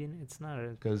 Well, maybe it's not a...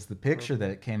 Because the picture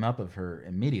that came up of her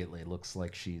immediately looks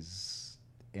like she's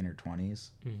in her 20s.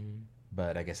 Mm-hmm.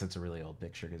 But I guess it's a really old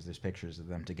picture because there's pictures of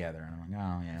them together. And I'm like,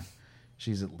 oh, yeah.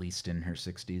 She's at least in her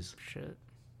 60s. Shit.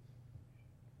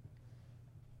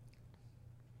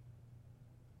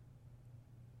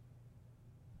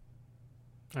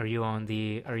 Are you on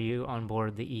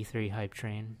board the E3 hype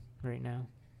train right now?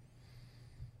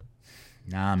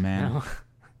 Nah, man. No.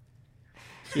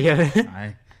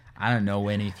 Yeah. I don't know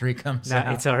when E3 comes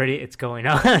out. It's going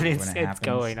on. It's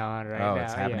going on right now. Oh,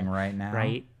 it's happening right now?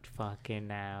 Right fucking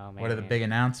now, man. What are the big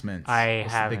announcements? I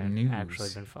What's haven't the big news? actually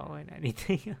been following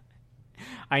anything.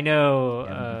 I know. You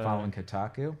haven't been following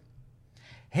Kotaku?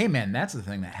 Hey, man, that's the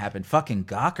thing that happened. Fucking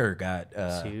Gawker got...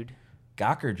 sued?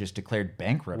 Gawker just declared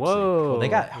bankruptcy. Whoa. Well, they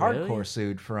got hardcore really?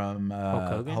 sued from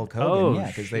Hulk Hogan? Oh, yeah,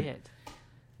 because shit.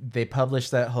 they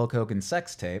published that Hulk Hogan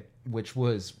sex tape, which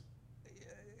was,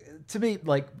 to me,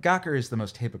 like, Gawker is the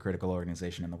most hypocritical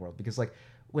organization in the world because, like,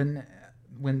 when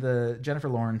the Jennifer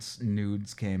Lawrence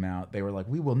nudes came out, they were like,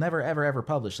 we will never, ever, ever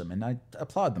publish them. And I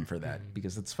applaud them for that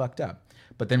because it's fucked up.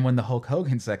 But then when the Hulk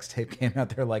Hogan sex tape came out,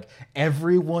 they're like,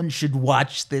 everyone should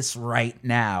watch this right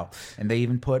now. And they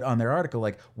even put on their article,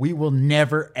 like, we will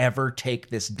never, ever take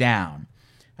this down.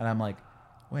 And I'm like,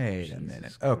 wait a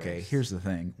minute. Okay, here's the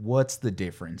thing. What's the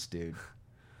difference, dude?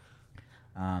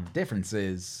 The difference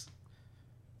is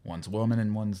one's a woman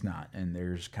and one's not. And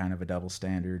there's kind of a double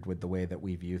standard with the way that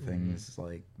we view things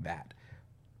like that.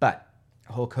 But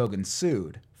Hulk Hogan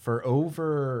sued for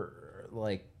over,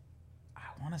 like, I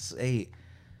want to say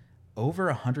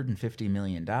over $150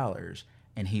 million,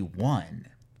 and he won.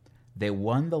 They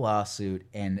won the lawsuit,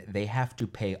 and they have to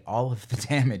pay all of the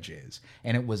damages.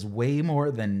 And it was way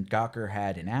more than Gawker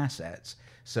had in assets.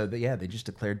 So, they just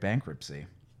declared bankruptcy.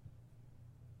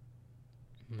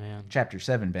 Man. Chapter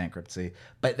 7 bankruptcy.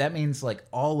 But that means, like,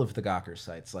 all of the Gawker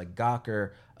sites, like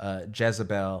Gawker,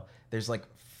 Jezebel, there's, like,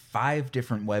 5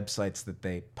 different websites that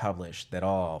they publish that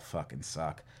all fucking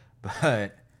suck.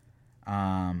 But,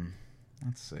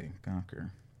 let's see,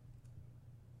 Gawker.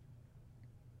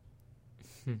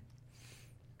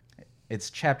 It's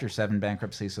Chapter 7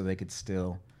 bankruptcy, so they could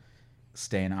still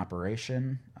stay in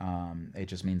operation. It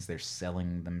just means they're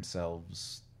selling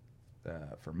themselves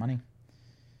for money.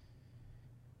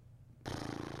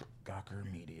 Gawker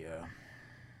Media.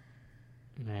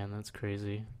 Man, that's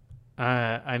crazy.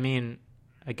 I mean,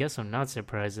 I guess I'm not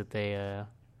surprised that they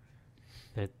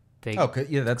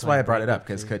that's why I brought it up,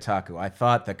 because Kotaku. I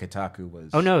thought that Kotaku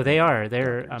was... Oh, no, they are.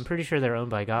 I'm pretty sure they're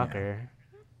owned by Gawker.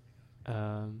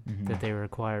 Yeah. That they were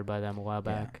acquired by them a while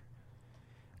back.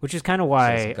 Which is kind of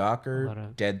why...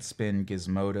 Gawker, Deadspin,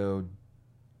 Gizmodo,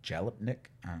 Jalopnik.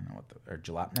 I don't know or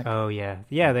Jalopnik. Oh, yeah.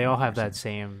 Yeah, they all have that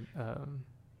same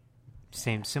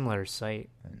similar site,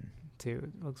 too.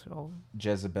 It looks all...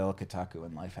 Jezebel, Kotaku,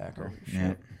 and Lifehacker. Oh,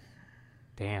 shit.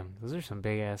 Damn, those are some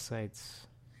big-ass sites.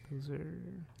 Those are...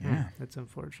 Yeah. That's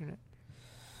unfortunate.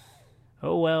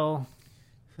 Oh, well...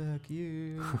 Fuck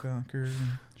you, Gawker.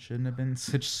 Shouldn't have been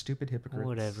such stupid hypocrites.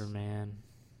 Whatever, man.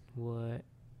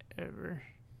 Whatever.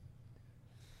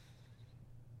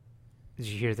 Did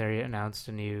you hear they announced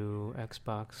a new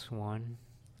Xbox One?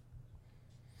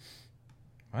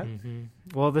 What? Mm-hmm.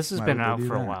 Well, this has been out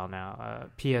for a while now.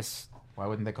 PS... Why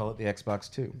wouldn't they call it the Xbox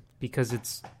 2? Because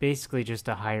it's basically just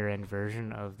a higher-end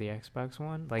version of the Xbox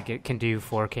One. Like, it can do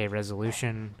 4K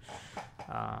resolution,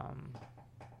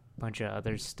 bunch of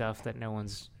other stuff that no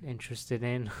one's interested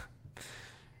in.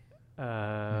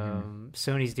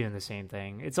 Sony's doing the same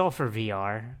thing. It's all for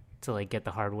VR, to, like, get the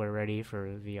hardware ready for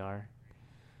VR.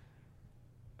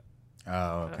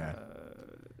 Oh, okay.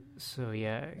 So,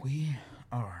 yeah. We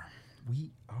are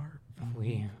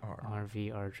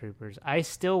VR troopers. I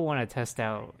still want to test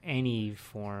out any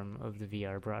form of the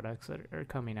VR products that are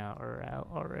coming out or out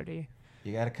already.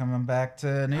 You got to come back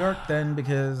to New York then,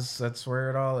 because that's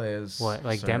where it all is. What,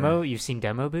 like demo? You've seen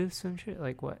demo booths and shit?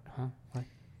 Like what? Huh? What?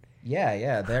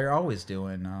 Yeah. They're always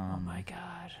doing. Oh my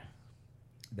god.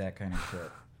 That kind of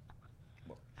shit.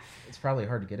 Well, it's probably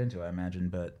hard to get into, I imagine,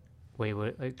 but. Wait,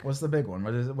 what? Like, what's the big one?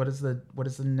 What is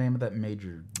the name of that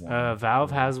major one? Valve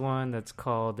has one that's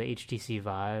called the HTC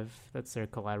Vive. That's their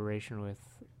collaboration with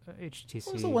HTC.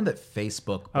 What was the one that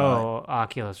Facebook bought? Oh,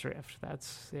 Oculus Rift.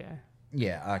 That's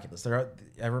Yeah, Oculus.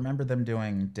 I remember them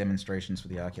doing demonstrations for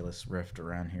the Oculus Rift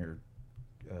around here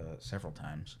several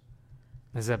times.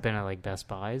 Has that been at like Best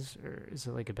Buys, or is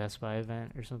it like a Best Buy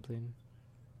event or something?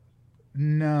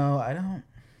 No, I don't.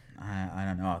 I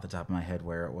don't know off the top of my head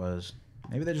where it was.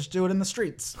 Maybe they just do it in the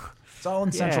streets. It's all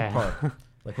in Central Park.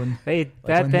 Like when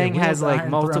that thing has like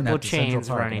multiple to Central chains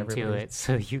Park running to it,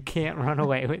 so you can't run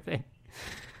away with it.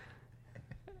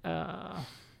 Yeah.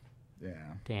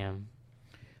 Damn.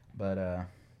 But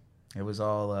it was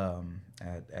all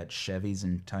at Chevy's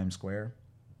in Times Square,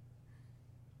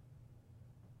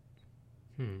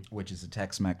 which is a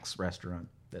Tex-Mex restaurant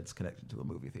that's connected to a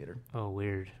movie theater. Oh,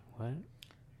 weird. What?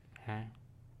 Huh?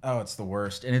 Oh, it's the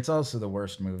worst, and it's also the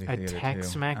worst movie theater too. A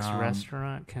Tex-Mex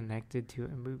restaurant connected to a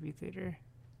movie theater.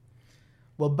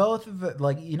 Well, both of the,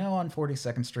 like, you know, on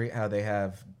 42nd Street, how they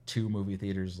have two movie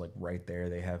theaters like right there.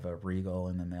 They have a Regal,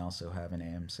 and then they also have an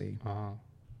AMC.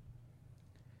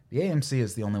 The AMC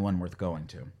is the only one worth going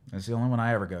to. It's the only one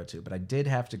I ever go to. But I did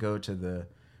have to go to the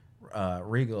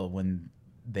Regal when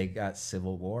they got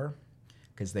Civil War,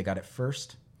 because they got it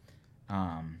first.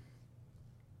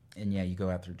 And yeah, you go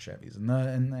out through Chevy's, and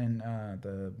then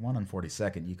the one on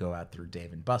 42nd, you go out through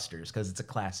Dave and Buster's because it's a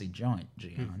classy joint.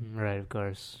 Gian. Right, of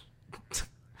course.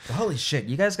 Holy shit!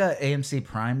 You guys got AMC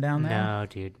Prime down there? No,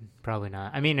 dude, probably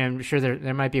not. I mean, I'm sure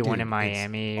there might be one in Dude,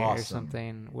 Miami it's or awesome.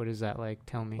 something. What is that like?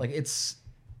 Tell me. Like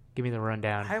Give me the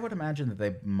rundown. I would imagine that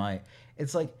they might.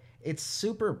 It's like it's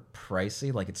super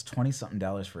pricey. Like it's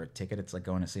 $20-something for a ticket. It's like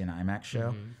going to see an IMAX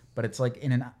show, but it's like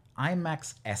in an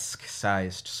IMAX-esque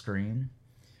sized screen.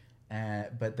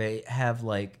 But they have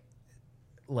like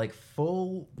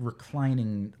full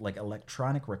reclining, like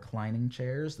electronic reclining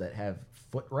chairs that have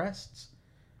footrests.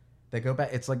 They go back.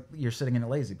 It's like you're sitting in a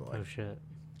Lazy Boy. Oh shit!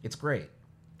 It's great.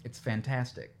 It's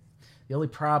fantastic. The only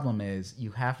problem is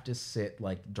you have to sit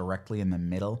like directly in the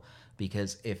middle,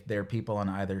 because if there are people on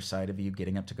either side of you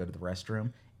getting up to go to the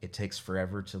restroom, it takes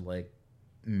forever to like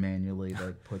manually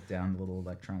like put down the little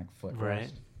electronic footrest.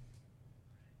 Right.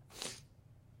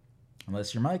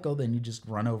 Unless you're Michael, then you just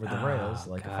run over the rails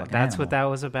like a fucking That's animal. what that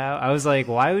was about. I was like,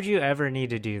 why would you ever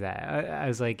need to do that? I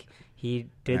was like, he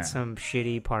did some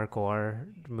shitty parkour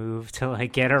move to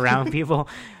like get around people.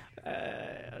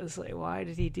 I was like, why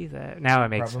did he do that? Now it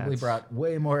makes Probably sense. brought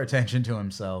way more attention to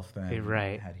himself than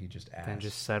had he just asked. Than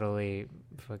just subtly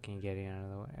fucking getting out of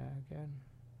the way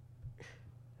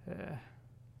again.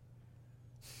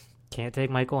 Can't take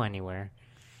Michael anywhere.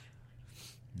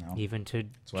 No. Even to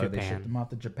That's why Japan. they shipped him off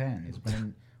to Japan. He's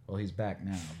been he's back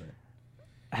now, but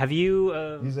have you?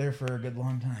 He's there for a good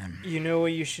long time. You know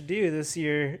what you should do this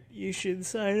year? You should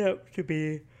sign up to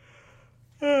be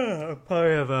a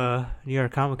part of a New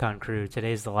York Comic Con crew.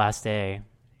 Today's the last day.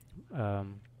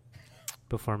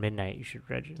 Before midnight, you should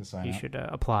register. You should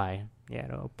apply. Yeah,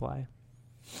 to apply.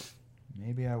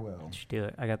 Maybe I will. You should do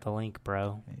it. I got the link,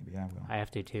 bro. Maybe I will. I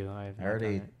have to too. I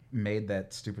already made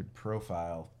that stupid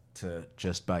profile to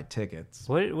just buy tickets.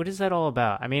 What is that all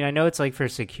about? I mean, I know it's like for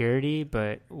security,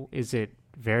 but is it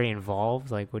very involved?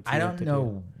 Like, what do you I don't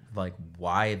know, like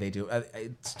why they do.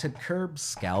 It's to curb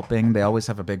scalping. They always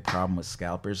have a big problem with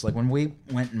scalpers. Like when we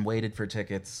went and waited for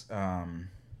tickets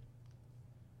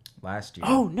last year.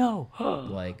 Oh no!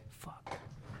 Like fuck.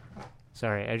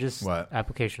 Sorry, What?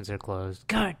 Applications are closed.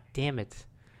 God damn it.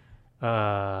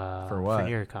 For what? For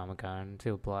New York Comic Con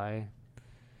to apply.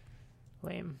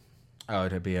 Lame. Oh,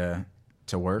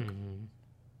 to work? Mm-hmm.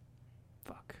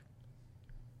 Fuck.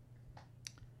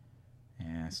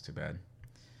 Yeah, it's too bad.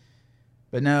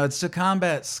 But no, it's to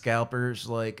combat scalpers.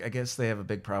 Like, I guess they have a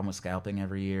big problem with scalping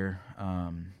every year.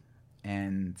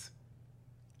 And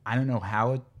I don't know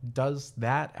how it does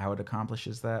that, how it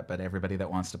accomplishes that, but everybody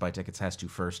that wants to buy tickets has to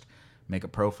first make a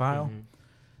profile.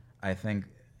 I think,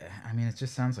 I mean, it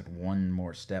just sounds like one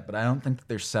more step, but I don't think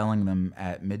they're selling them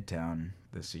at Midtown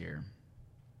this year.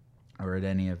 Or at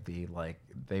any of the, like,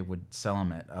 they would sell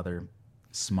them at other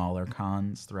smaller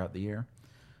cons throughout the year.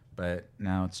 But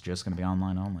now it's just going to be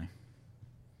online only.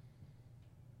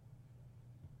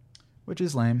 Which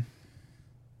is lame.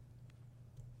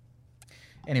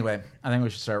 Anyway, I think we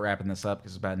should start wrapping this up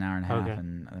because it's about an hour and a half,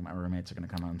 and I think my roommates are going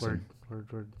to come home soon.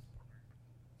 Word.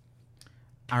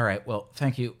 All right, well,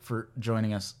 thank you for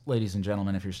joining us, ladies and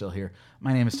gentlemen, if you're still here.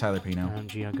 My name is Tyler Pino. I'm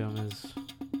Gian Gomez.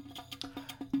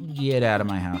 Get out of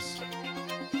my house.